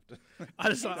 Yeah. don't have to. I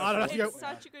just, I don't have to go. It's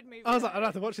such a good movie. I was like, I though. don't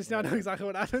have to watch this now. I know exactly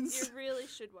what happens. You really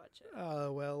should watch it.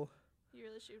 Oh, well. You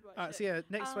really should watch All right, it. so yeah,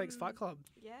 next week's Fight Club.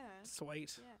 Yeah.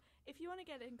 Sweet. Yeah. If you want to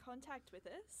get in contact with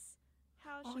us,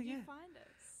 how Oh, should you yeah. find us?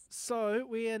 So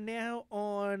we are now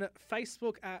on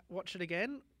Facebook at Watch It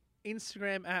Again,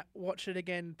 Instagram at Watch It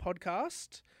Again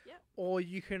Podcast, Yep. or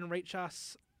you can reach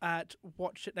us at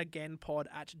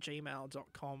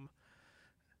watchitagainpod@gmail.com.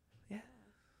 Yeah.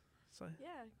 So Yeah,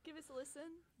 give us a listen.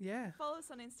 yeah. Follow us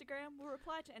on Instagram. We'll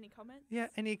reply to any comments. Yeah,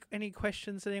 any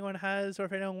questions that anyone has, or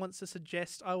if anyone wants to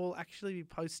suggest, I will actually be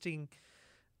posting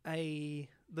the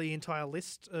entire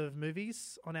list of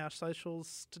movies on our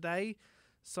socials today.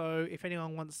 So if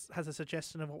anyone has a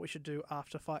suggestion of what we should do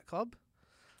after Fight Club,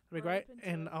 that'd be We're great. open to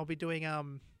And it. I'll be doing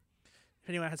if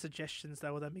anyone has suggestions,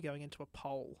 they will then be going into a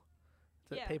poll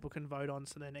that Yeah. people can vote on.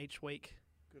 So then each week,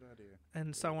 Good idea.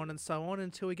 and so on and so on,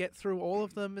 until we get through all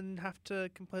of them and have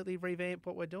to completely revamp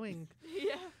what we're doing.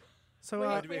 Yeah. So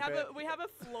Well, we, to be we have fair- a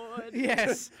flawed.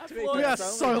 yes. A To be flawed fair, are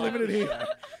it's so only limited like, here.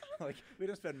 Like we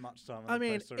don't spend much time on I the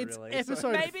mean, poster it's release.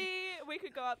 episode- Maybe we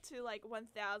could go up to like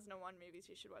 1,001 movies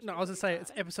you should watch. No, I was before gonna say you it's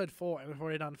die. episode 4, and we've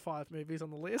already done 5 movies on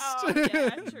the list. Oh yeah,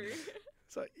 true.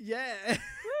 So yeah.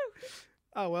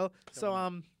 Oh well. So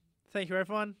Killing thank you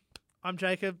everyone. I'm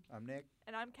Jacob, I'm Nick.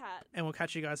 And I'm Kat. and we'll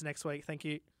catch you guys next week. Thank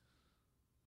you.